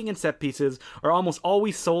 blocking, and set pieces are almost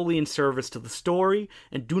always solely in service to the story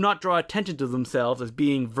and do not draw attention to themselves as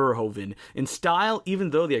being Verhoeven in style,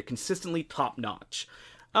 even though they are consistently top-notch.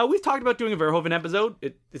 We've talked about doing a Verhoeven episode.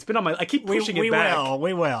 It's been on my... I keep pushing it back.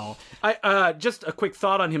 We will. Just a quick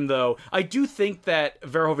thought on him, though. I do think that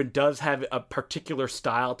Verhoeven does have a particular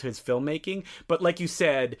style to his filmmaking, but like you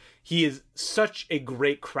said, he is such a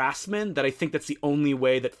great craftsman that I think that's the only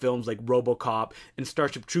way that films like RoboCop and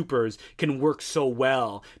Starship Troopers can work so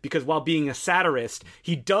well, because while being a satirist,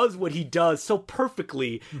 he does what he does so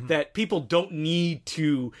perfectly that people don't need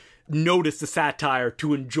to notice the satire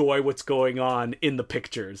to enjoy what's going on in the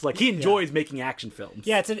pictures. Like, he enjoys making action films.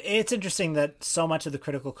 Yeah, it's interesting that so much of the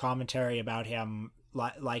critical commentary about him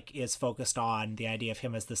like is focused on the idea of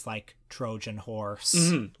him as this like Trojan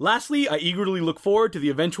horse. Lastly, I eagerly look forward to the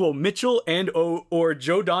eventual Mitchell and or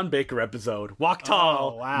Joe Don Baker episode. Walk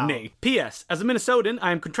tall, Nate. P.S. As a Minnesotan,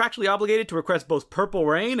 I am contractually obligated to request both Purple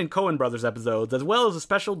Rain and Coen Brothers episodes, as well as a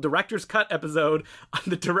special director's cut episode on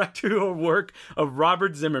the directorial work of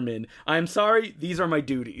Robert Zimmerman. I am sorry, these are my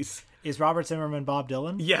duties. Is Robert Zimmerman Bob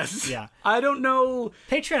Dylan? Yes. Yeah. I don't know.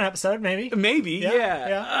 Patreon episode, maybe. Maybe,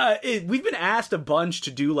 yeah. We've been asked a bunch to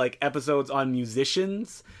do, like, episodes on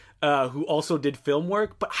musicians who also did film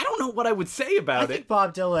work, but I don't know what I would say about it. I think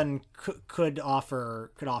Bob Dylan could offer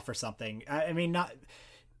something. I mean, not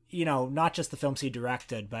just the films he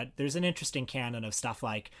directed, but there's an interesting canon of stuff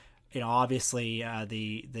like, obviously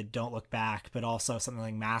the Don't Look Back, but also something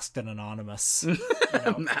like Masked and Anonymous.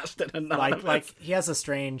 Masked and Anonymous. Like he has a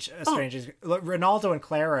strange. Ronaldo and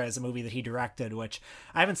Clara is a movie that he directed, which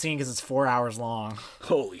I haven't seen because it's 4 hours long.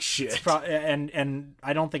 Holy shit! And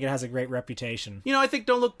I don't think it has a great reputation. I think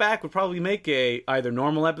Don't Look Back would probably make a either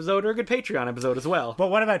normal episode or a good Patreon episode as well. But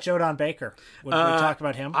what about Joe Don Baker? Would we talk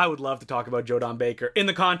about him? I would love to talk about Joe Don Baker in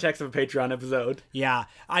the context of a Patreon episode. Yeah,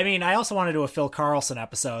 I mean, I also want to do a Phil Carlson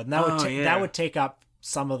episode, and that would take up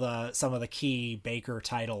some of the key Baker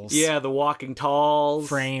titles. Yeah, The Walking Talls,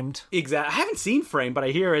 Framed. Exactly. I haven't seen Framed, but I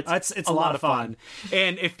hear it's a lot of fun.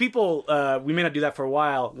 And if people, we may not do that for a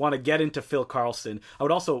while, want to get into Phil Carlson, I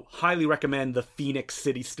would also highly recommend The Phoenix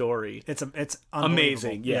City Story. It's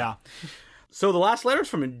amazing. Yeah. So the last letter is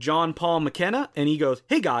from John Paul McKenna, and he goes,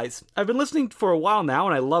 "Hey guys, I've been listening for a while now,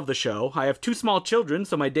 and I love the show. I have 2 small children,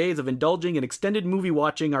 so my days of indulging in extended movie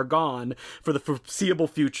watching are gone for the foreseeable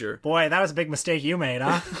future." Boy, that was a big mistake you made,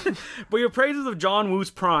 huh? But your praises of John Woo's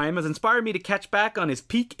Prime has inspired me to catch back on his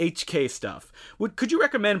peak HK stuff. Could you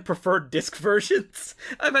recommend preferred disc versions?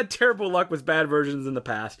 I've had terrible luck with bad versions in the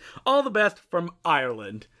past. All the best from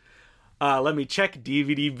Ireland. Let me check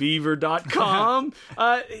DVDbeaver.com.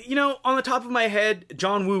 On the top of my head,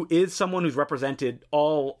 John Woo is someone who's represented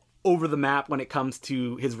all over the map when it comes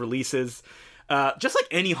to his releases. Just like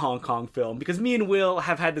any Hong Kong film, because me and Will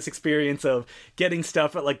have had this experience of getting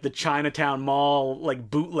stuff at like the Chinatown Mall,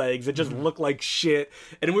 like bootlegs that just look like shit,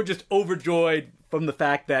 and we're just overjoyed from the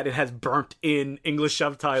fact that it has burnt in English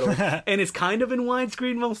subtitles and is kind of in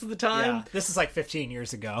widescreen most of the time. Yeah, this is like 15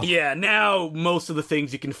 years ago. Yeah, now most of the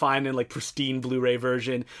things you can find in like pristine Blu-ray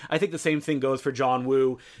version. I think the same thing goes for John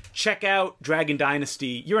Woo. Check out Dragon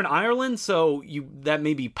Dynasty. You're in Ireland, so that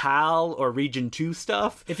may be PAL or Region 2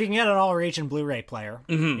 stuff. If you can get an all-region Blu-ray player,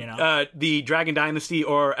 the Dragon Dynasty,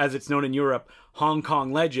 or as it's known in Europe, Hong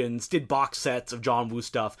Kong Legends, did box sets of John Woo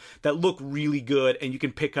stuff that look really good, and you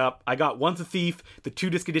can pick up. I got Once a Thief, the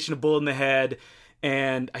 2-disc edition of Bullet in the Head,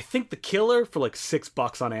 and I think The Killer for like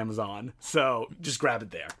 $6 on Amazon. So just grab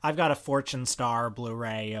it there. I've got a Fortune Star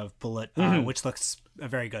Blu-ray of Bullet, which looks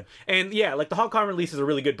very good. And yeah, like the Hong Kong releases are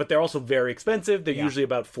really good, but they're also very expensive. They're usually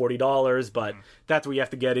about $40, but that's what you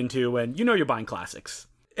have to get into, and you're buying classics.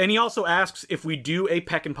 And he also asks if we do a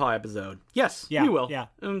Peck and Paw episode. Yes, we will. Yeah.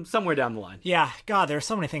 Somewhere down the line. Yeah, God, there are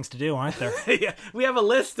so many things to do, aren't there? Yeah, we have a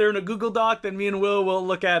list. They're in a Google Doc that me and Will will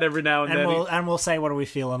look at every now and then. We'll say, what are we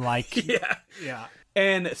feeling like? Yeah.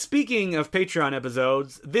 And speaking of Patreon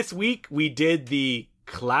episodes, this week we did the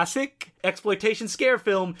classic exploitation scare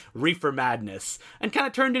film Reefer Madness, and kind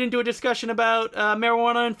of turned it into a discussion about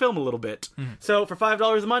marijuana and film a little bit. So for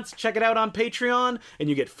 $5 a month, check it out on Patreon, and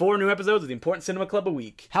you get 4 new episodes of the Important Cinema Club a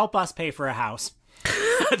week. Help us pay for a house.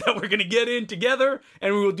 That we're going to get in together,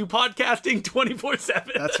 and we will do podcasting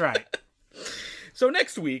 24/7. That's right. So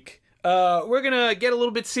next week, we're going to get a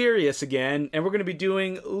little bit serious again, and we're going to be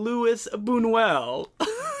doing Louis Buñuel.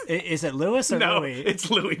 Is it Louis or Louis? It's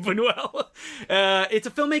Louis Buñuel. It's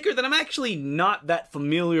a filmmaker that I'm actually not that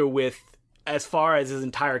familiar with as far as his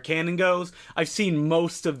entire canon goes. I've seen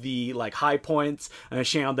most of the high points,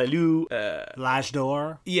 Chien Andalou, L'Âge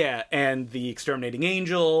d'Or. Yeah, and The Exterminating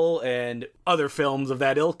Angel, and other films of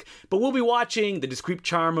that ilk. But we'll be watching The Discreet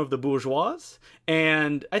Charm of the Bourgeoise,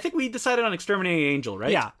 and I think we decided on Exterminating Angel,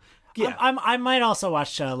 right? Yeah. I might also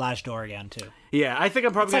watch L'Âge d'Or again, too. Yeah, I think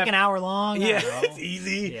I'm probably It's an hour long. Yeah, it's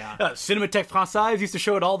easy. Yeah. Cinémathèque Française used to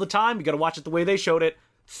show it all the time. You gotta watch it the way they showed it,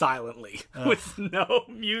 silently, with no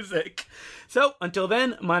music. So, until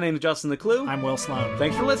then, my name is Justin the Clue. I'm Will Sloan.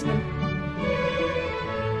 Thanks for listening.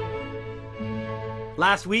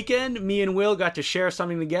 Last weekend, me and Will got to share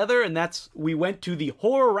something together, and we went to the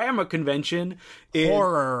Horrorama convention.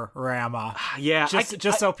 Horrorama. Yeah,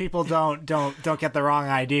 just so people don't get the wrong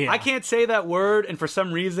idea. I can't say that word, and for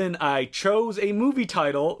some reason, I chose a movie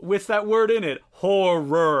title with that word in it.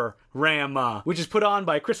 Horrorama, which is put on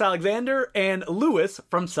by Chris Alexander and Lewis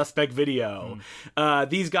from Suspect Video.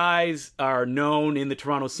 These guys are known in the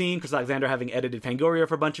Toronto scene, Chris Alexander having edited Fangoria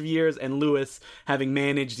for a bunch of years, and Lewis having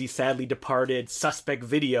managed the sadly departed Suspect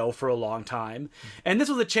Video for a long time. And this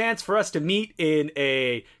was a chance for us to meet in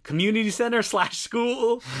a community center /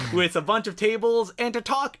 school with a bunch of tables and to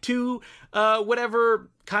talk to whatever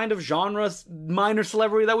kind of genre minor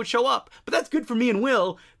celebrity that would show up. But that's good for me and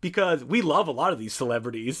Will because we love a lot of these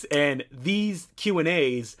celebrities, and these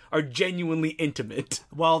Q&As are genuinely intimate.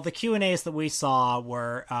 Well, the Q&As that we saw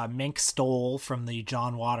were Mink Stoll from the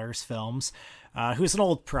John Waters films, who's an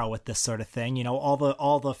old pro at this sort of thing. You know,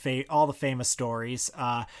 all the famous stories.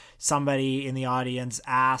 Somebody in the audience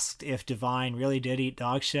asked if Divine really did eat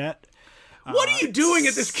dog shit. What are you doing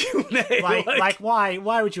at this Q&A?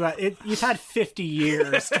 Why would you? You've had 50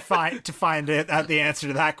 years to find the answer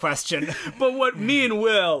to that question. But what me and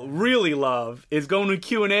Will really love is going to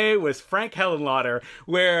Q&A with Frank Hellenlotter,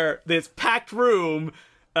 where this packed room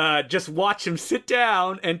just watch him sit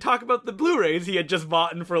down and talk about the Blu-rays he had just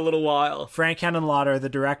bought for a little while. Frank Hellenlotter, the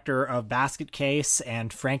director of Basket Case and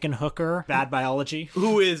Frankenhooker, Bad Biology,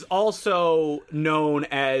 who is also known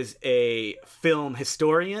as a film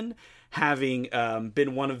historian, having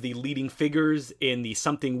been one of the leading figures in the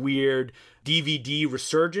Something Weird DVD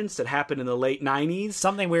resurgence that happened in the late 90s.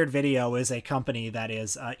 Something Weird Video is a company that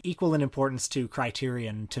is equal in importance to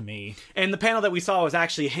Criterion to me. And the panel that we saw was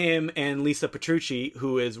actually him and Lisa Petrucci,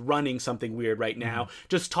 who is running Something Weird right now,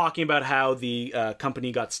 just talking about how the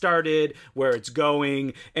company got started, where it's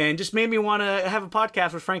going, and just made me want to have a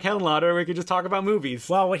podcast with Frank Hellenlotter where we could just talk about movies.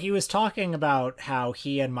 Well, what he was talking about how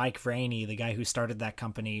he and Mike Vraney, the guy who started that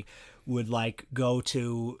company, would go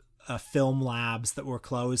to film labs that were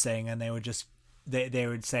closing, and they would just they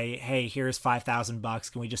would say, hey, here's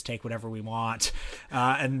 $5,000, can we just take whatever we want,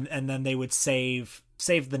 and then they would save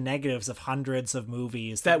the negatives of hundreds of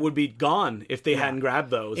movies that would be gone if they hadn't grabbed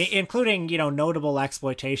those, including notable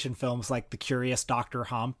exploitation films like The Curious Dr.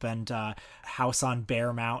 Hump and House on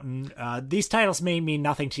Bear Mountain. These titles may mean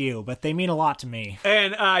nothing to you, but they mean a lot to me.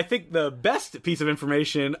 And I think the best piece of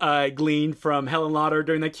information I gleaned from Hellenlotter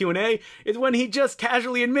during that Q&A is when he just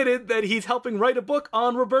casually admitted that he's helping write a book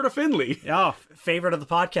on Roberta Findlay. Oh, favorite of the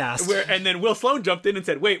podcast. And then Will Sloan jumped in and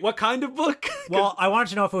said, wait, what kind of book? Well, I wanted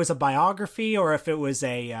to know if it was a biography or if it was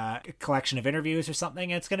a collection of interviews or something.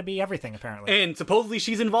 It's going to be everything, apparently. And supposedly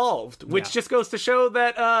she's involved, which just goes to show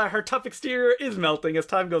that her tough exterior is melting as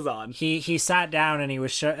time goes on. He sat down and he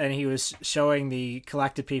was showing the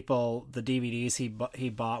collected people the DVDs he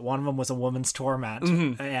bought. One of them was A Woman's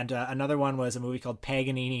Torment, and another one was a movie called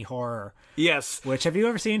Paganini Horror. Yes. Which, have you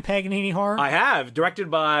ever seen Paganini Horror? I have. Directed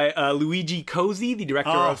by Luigi Cosi, the director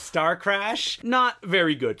of Star Crash. Not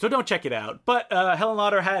very good, so don't check it out. But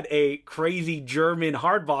Hellenlotter had a crazy German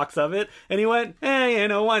hard box of it, and he went,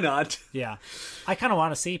 why not? Yeah. I kind of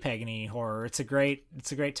want to see Paganini Horror. It's a great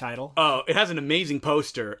title. Oh, it has an amazing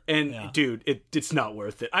poster, and dude, it's not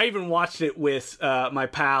worth it. I even watched it with my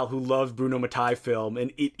pal who loves Bruno Mattei film,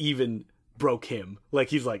 and it even broke him. Like,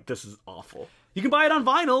 he's like, this is awful. You can buy it on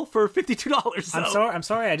vinyl for $52. I'm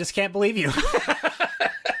sorry, I just can't believe you.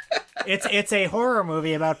 It's a horror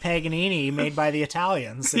movie about Paganini made by the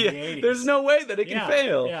Italians in the 80s. There's no way that it can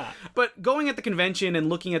fail. Yeah. But going at the convention and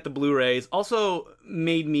looking at the Blu-rays also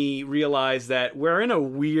made me realize that we're in a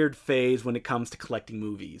weird phase when it comes to collecting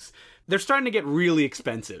movies. They're starting to get really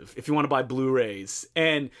expensive if you want to buy Blu-rays.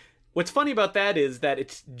 And what's funny about that is that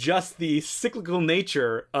it's just the cyclical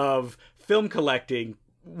nature of film collecting,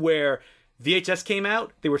 where VHS came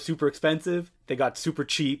out, they were super expensive, they got super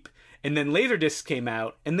cheap, and then Laserdiscs came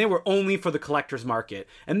out, and they were only for the collector's market,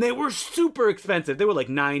 and they were super expensive. They were like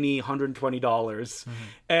 $90, $120. Mm-hmm.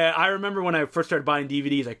 I remember when I first started buying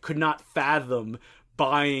DVDs, I could not fathom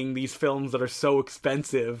buying these films that are so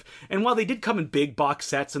expensive. And while they did come in big box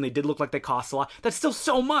sets and they did look like they cost a lot, that's still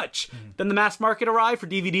so much. Mm-hmm. Then the mass market arrived for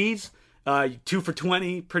DVDs. 2 for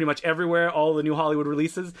 $20 pretty much everywhere, all the new Hollywood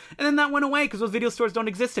releases, and then that went away because those video stores don't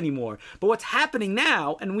exist anymore. But what's happening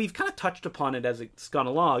now, and we've kind of touched upon it as it's gone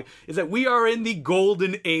along, is that we are in the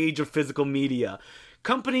golden age of physical media.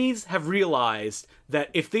 Companies have realized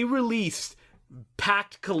that if they release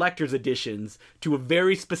packed collector's editions to a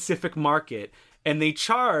very specific market, and they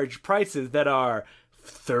charge prices that are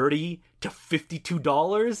 $30 to $52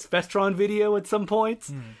 Vestron Video at some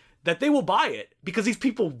points, that they will buy it because these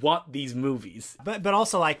people want these movies. But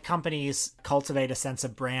also, like, companies cultivate a sense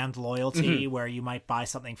of brand loyalty where you might buy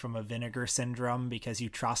something from a Vinegar Syndrome because you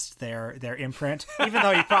trust their imprint, even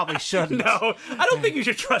though you probably shouldn't. No, I don't think you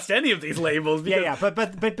should trust any of these labels. Because...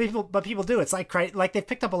 but people do. It's like they've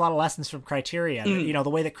picked up a lot of lessons from Criterion. You know,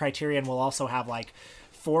 the way that Criterion will also have like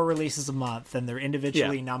 4 releases a month and they're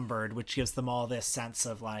individually numbered, which gives them all this sense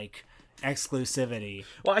of like exclusivity.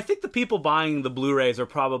 Well, I think the people buying the Blu-rays are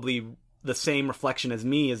probably the same reflection as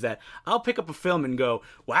me, is that I'll pick up a film and go,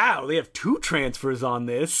 wow, they have 2 transfers on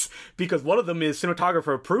this because one of them is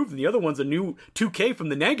cinematographer approved and the other one's a new 2K from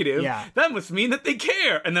the negative. Yeah. That must mean that they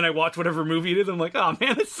care. And then I watch whatever movie it is and I'm like, oh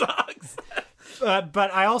man, this sucks.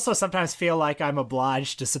 But I also sometimes feel like I'm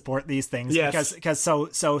obliged to support these things because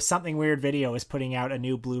so Something Weird Video is putting out a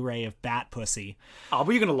new Blu-ray of Bat Pussy. Oh,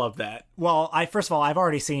 but you're gonna love that. Well, first of all, I've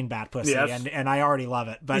already seen Bat Pussy and I already love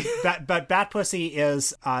it. But but Bat Pussy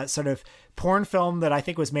is sort of porn film that I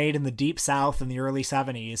think was made in the Deep South in the early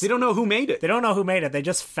 70s. They don't know who made it. They don't know who made it. They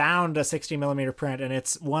just found a 60mm print, and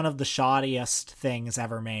it's one of the shoddiest things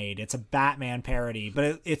ever made. It's a Batman parody,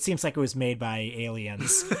 but it seems like it was made by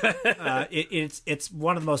aliens. It's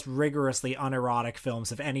one of the most rigorously unerotic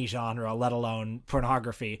films of any genre, let alone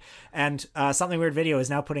pornography. And Something Weird Video is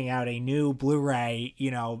now putting out a new Blu-ray,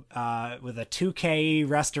 with a 2K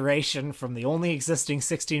restoration from the only existing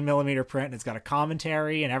 16mm print, and it's got a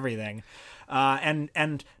commentary and everything.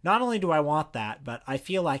 And not only do I want that, but I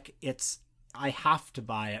feel like I have to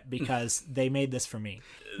buy it because they made this for me.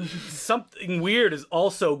 Something Weird is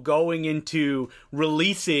also going into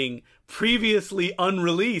releasing previously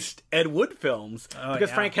unreleased Ed Wood films.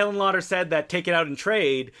 Frank Henenlotter said that Take It Out and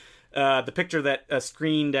Trade, the picture that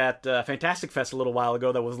screened at Fantastic Fest a little while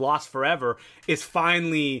ago that was lost forever, is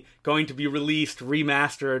finally going to be released,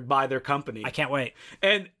 remastered by their company. I can't wait.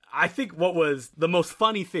 And I think what was the most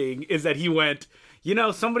funny thing is that he went,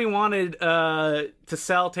 somebody wanted to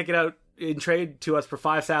sell Take It Out in Trade to us for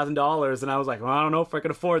 $5,000, and I was like, well, I don't know if I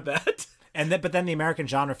can afford that. But then the American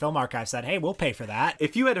Genre Film Archive said, hey, we'll pay for that.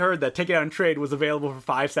 If you had heard that Take It Out in Trade was available for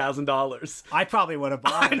 $5,000, I probably would have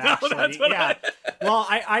bought it, actually. That's what Well,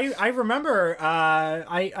 I remember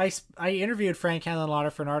I interviewed Frank Henenlotter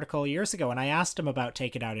for an article years ago, and I asked him about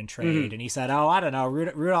Take It Out in Trade, and he said, oh, I don't know,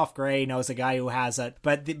 Rudolph Gray knows a guy who has it,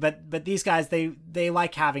 but these guys, they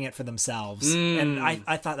like having it for themselves. And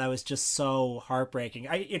I thought that was just so heartbreaking.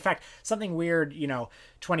 In fact, Something Weird,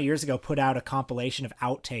 20 years ago put out a compilation of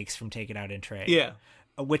outtakes from Take It Out in Trade. Yeah.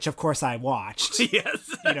 Which, of course, I watched.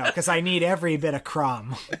 Yes. Because I need every bit of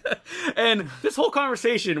crumb. And this whole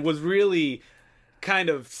conversation was really kind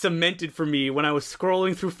of cemented for me when I was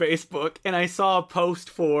scrolling through Facebook and I saw a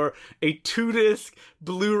post for a 2-disc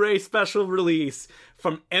Blu-ray special release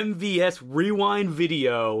from MVS Rewind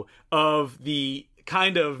Video of the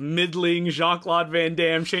kind of middling Jean-Claude Van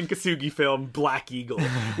Damme Shane Kasugi film Black Eagle,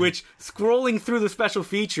 which, scrolling through the special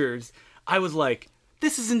features, I was like,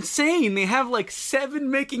 this is insane. They have like 7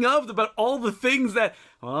 making ofs about all the things that,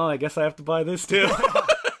 well, I guess I have to buy this too.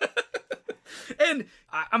 And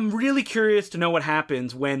I'm really curious to know what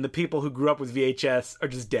happens when the people who grew up with VHS are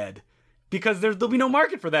just dead. Because there'll be no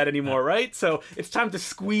market for that anymore, right? So it's time to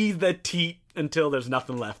squeeze the teat until there's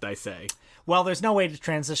nothing left, I say. Well, there's no way to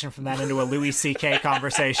transition from that into a Louis C.K.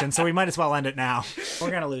 conversation, so we might as well end it now. We're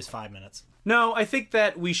going to lose 5 minutes. No, I think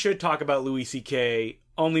that we should talk about Louis C.K.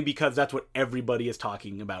 only because that's what everybody is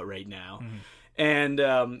talking about right now. And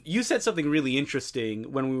you said something really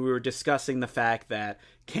interesting when we were discussing the fact that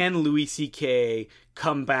can Louis C.K.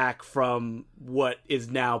 come back from what is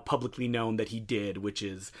now publicly known that he did, which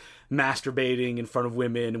is masturbating in front of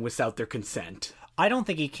women without their consent? I don't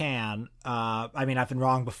think he can. I mean, I've been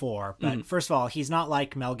wrong before, but first of all, he's not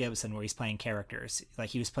like Mel Gibson where he's playing characters.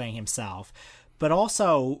 Like, he was playing himself. But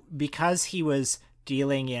also, because he was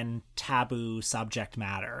dealing in taboo subject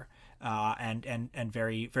matter, and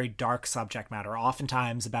very, very dark subject matter,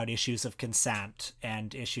 oftentimes about issues of consent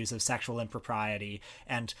and issues of sexual impropriety.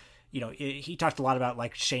 And, you know, he talked a lot about,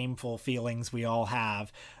 like, shameful feelings we all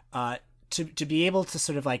have. To be able to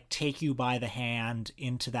sort of, like, take you by the hand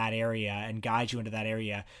into that area and guide you into that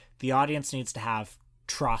area, the audience needs to have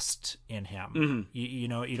trust in him. You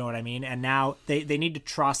know what I mean? And now they need to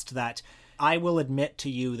trust that I will admit to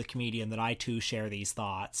you, the comedian, that I too share these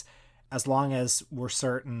thoughts, as long as we're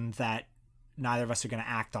certain that neither of us are going to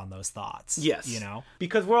act on those thoughts. Yes. You know?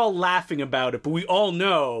 Because we're all laughing about it, but we all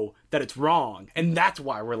know that it's wrong. And that's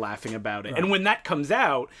why we're laughing about it. Right. And when that comes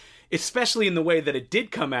out, especially in the way that it did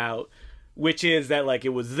come out, which is that, like, it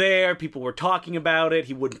was there, people were talking about it,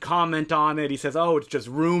 he wouldn't comment on it, he says, oh, it's just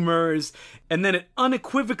rumors. And then it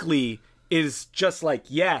unequivocally is just like,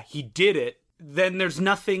 yeah, he did it. Then there's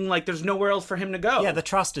nothing, like, there's nowhere else for him to go. Yeah, the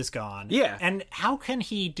trust is gone. Yeah. And how can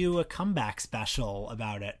he do a comeback special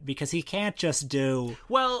about it? Because he can't just do,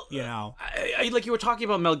 well, you know. Like you were talking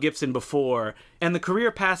about Mel Gibson before, and the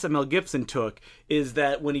career path that Mel Gibson took is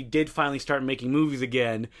that when he did finally start making movies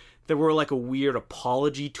again, there were, like, a weird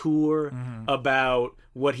apology tour about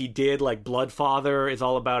what he did. Like, Bloodfather is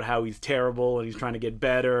all about how he's terrible and he's trying to get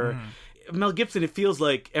better. Mel Gibson, it feels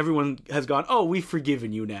like everyone has gone, oh, we've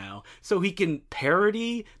forgiven you now. So he can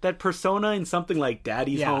parody that persona in something like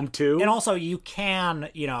Daddy's Home too. And also you can,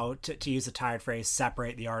 you know, to use a tired phrase,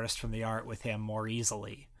 separate the artist from the art with him more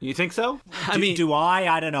easily. You think so? Do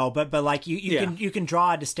I don't know, but like you can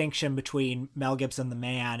draw a distinction between Mel Gibson the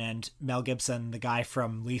man and Mel Gibson the guy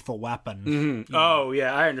from Lethal Weapon. Oh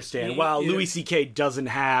yeah, I understand. While Louis C.K. doesn't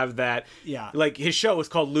have that. Yeah, like his show is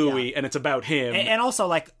called Louis, and it's about him. And also,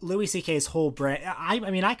 like, Louis C.K.'s whole brand. I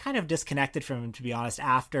mean, I kind of disconnected from him, to be honest,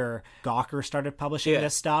 after Gawker started publishing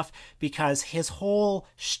this stuff, because his whole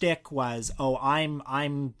shtick was, oh,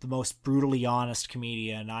 I'm the most brutally honest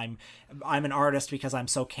comedian. I'm an artist because I'm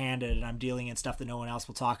so candid and I'm dealing in stuff that no one else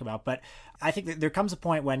will talk about. But I think that there comes a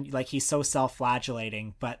point when, like, he's so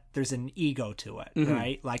self-flagellating, but there's an ego to it,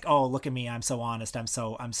 right? Like, oh, look at me, I'm so honest, I'm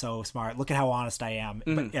so smart. Look at how honest I am,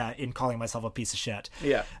 but in calling myself a piece of shit.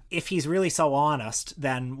 Yeah. If he's really so honest,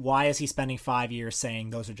 then why is he spending 5 years saying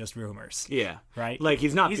those are just rumors? Yeah. Right? Like,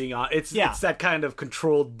 he's being honest. It's that kind of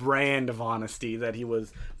controlled brand of honesty that he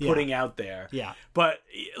was putting out there. Yeah. But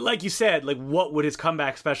like you said, like, what would his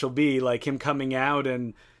comeback special be? Like, him coming out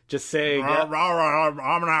and just saying, I'm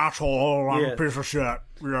an asshole, I'm a piece of shit,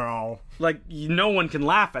 you know. Like, no one can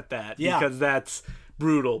laugh at that because that's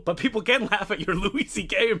brutal. But people can laugh at your Louis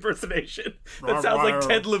C.K. impersonation. That sounds like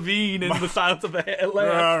Ted Levine in The Silence of the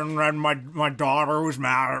Lambs. And my daughter was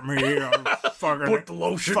mad at me. Put the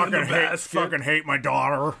lotion in the basket. Fucking hate my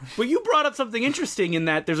daughter. But you brought up something interesting in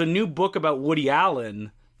that there's a new book about Woody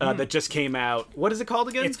Allen that just came out. What is it called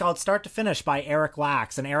again? It's called Start to Finish by Eric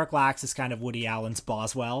Lax. And Eric Lax is kind of Woody Allen's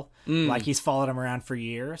Boswell. Like, he's followed him around for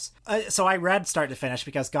years. So I read Start to Finish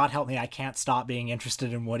because, God help me, I can't stop being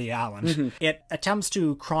interested in Woody Allen. It attempts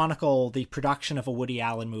to chronicle the production of a Woody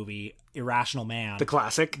Allen movie, Irrational Man. The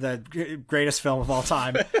classic. The greatest film of all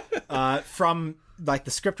time. From, like, the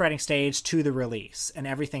script writing stage to the release and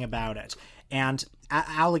everything about it. And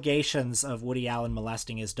allegations of Woody Allen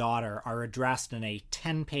molesting his daughter are addressed in a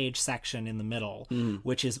 10-page section in the middle,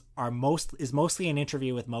 which is mostly an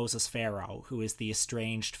interview with Moses Farrow, who is the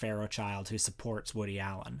estranged Farrow child who supports Woody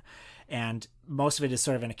Allen. And most of it is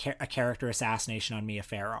sort of a character assassination on Mia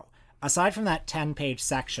Farrow. Aside from that 10-page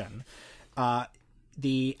section,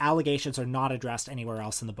 the allegations are not addressed anywhere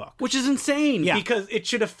else in the book. Which is insane, because it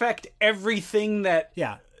should affect everything that...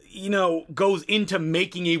 you know, goes into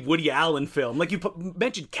making a Woody Allen film. Like, you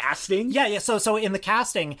mentioned casting. Yeah. So in the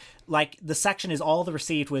casting, like, the section is all the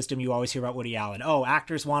received wisdom you always hear about Woody Allen. Oh,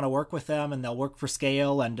 actors want to work with them, and they'll work for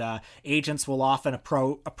scale, and agents will often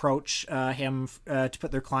approach him to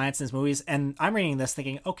put their clients in his movies. And I'm reading this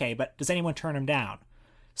thinking, okay, but does anyone turn him down?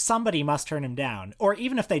 Somebody must turn him down. Or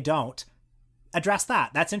even if they don't, address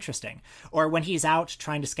that. That's interesting. Or when he's out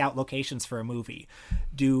trying to scout locations for a movie,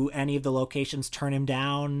 do any of the locations turn him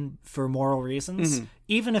down for moral reasons?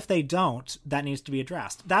 Even if they don't, that needs to be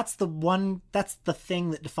addressed. That's the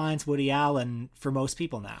thing that defines Woody Allen for most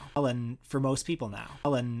people now. Allen for most people now.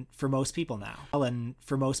 Allen for most people now. Allen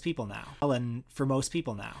for most people now. Allen for most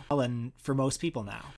people now. Allen for most people now.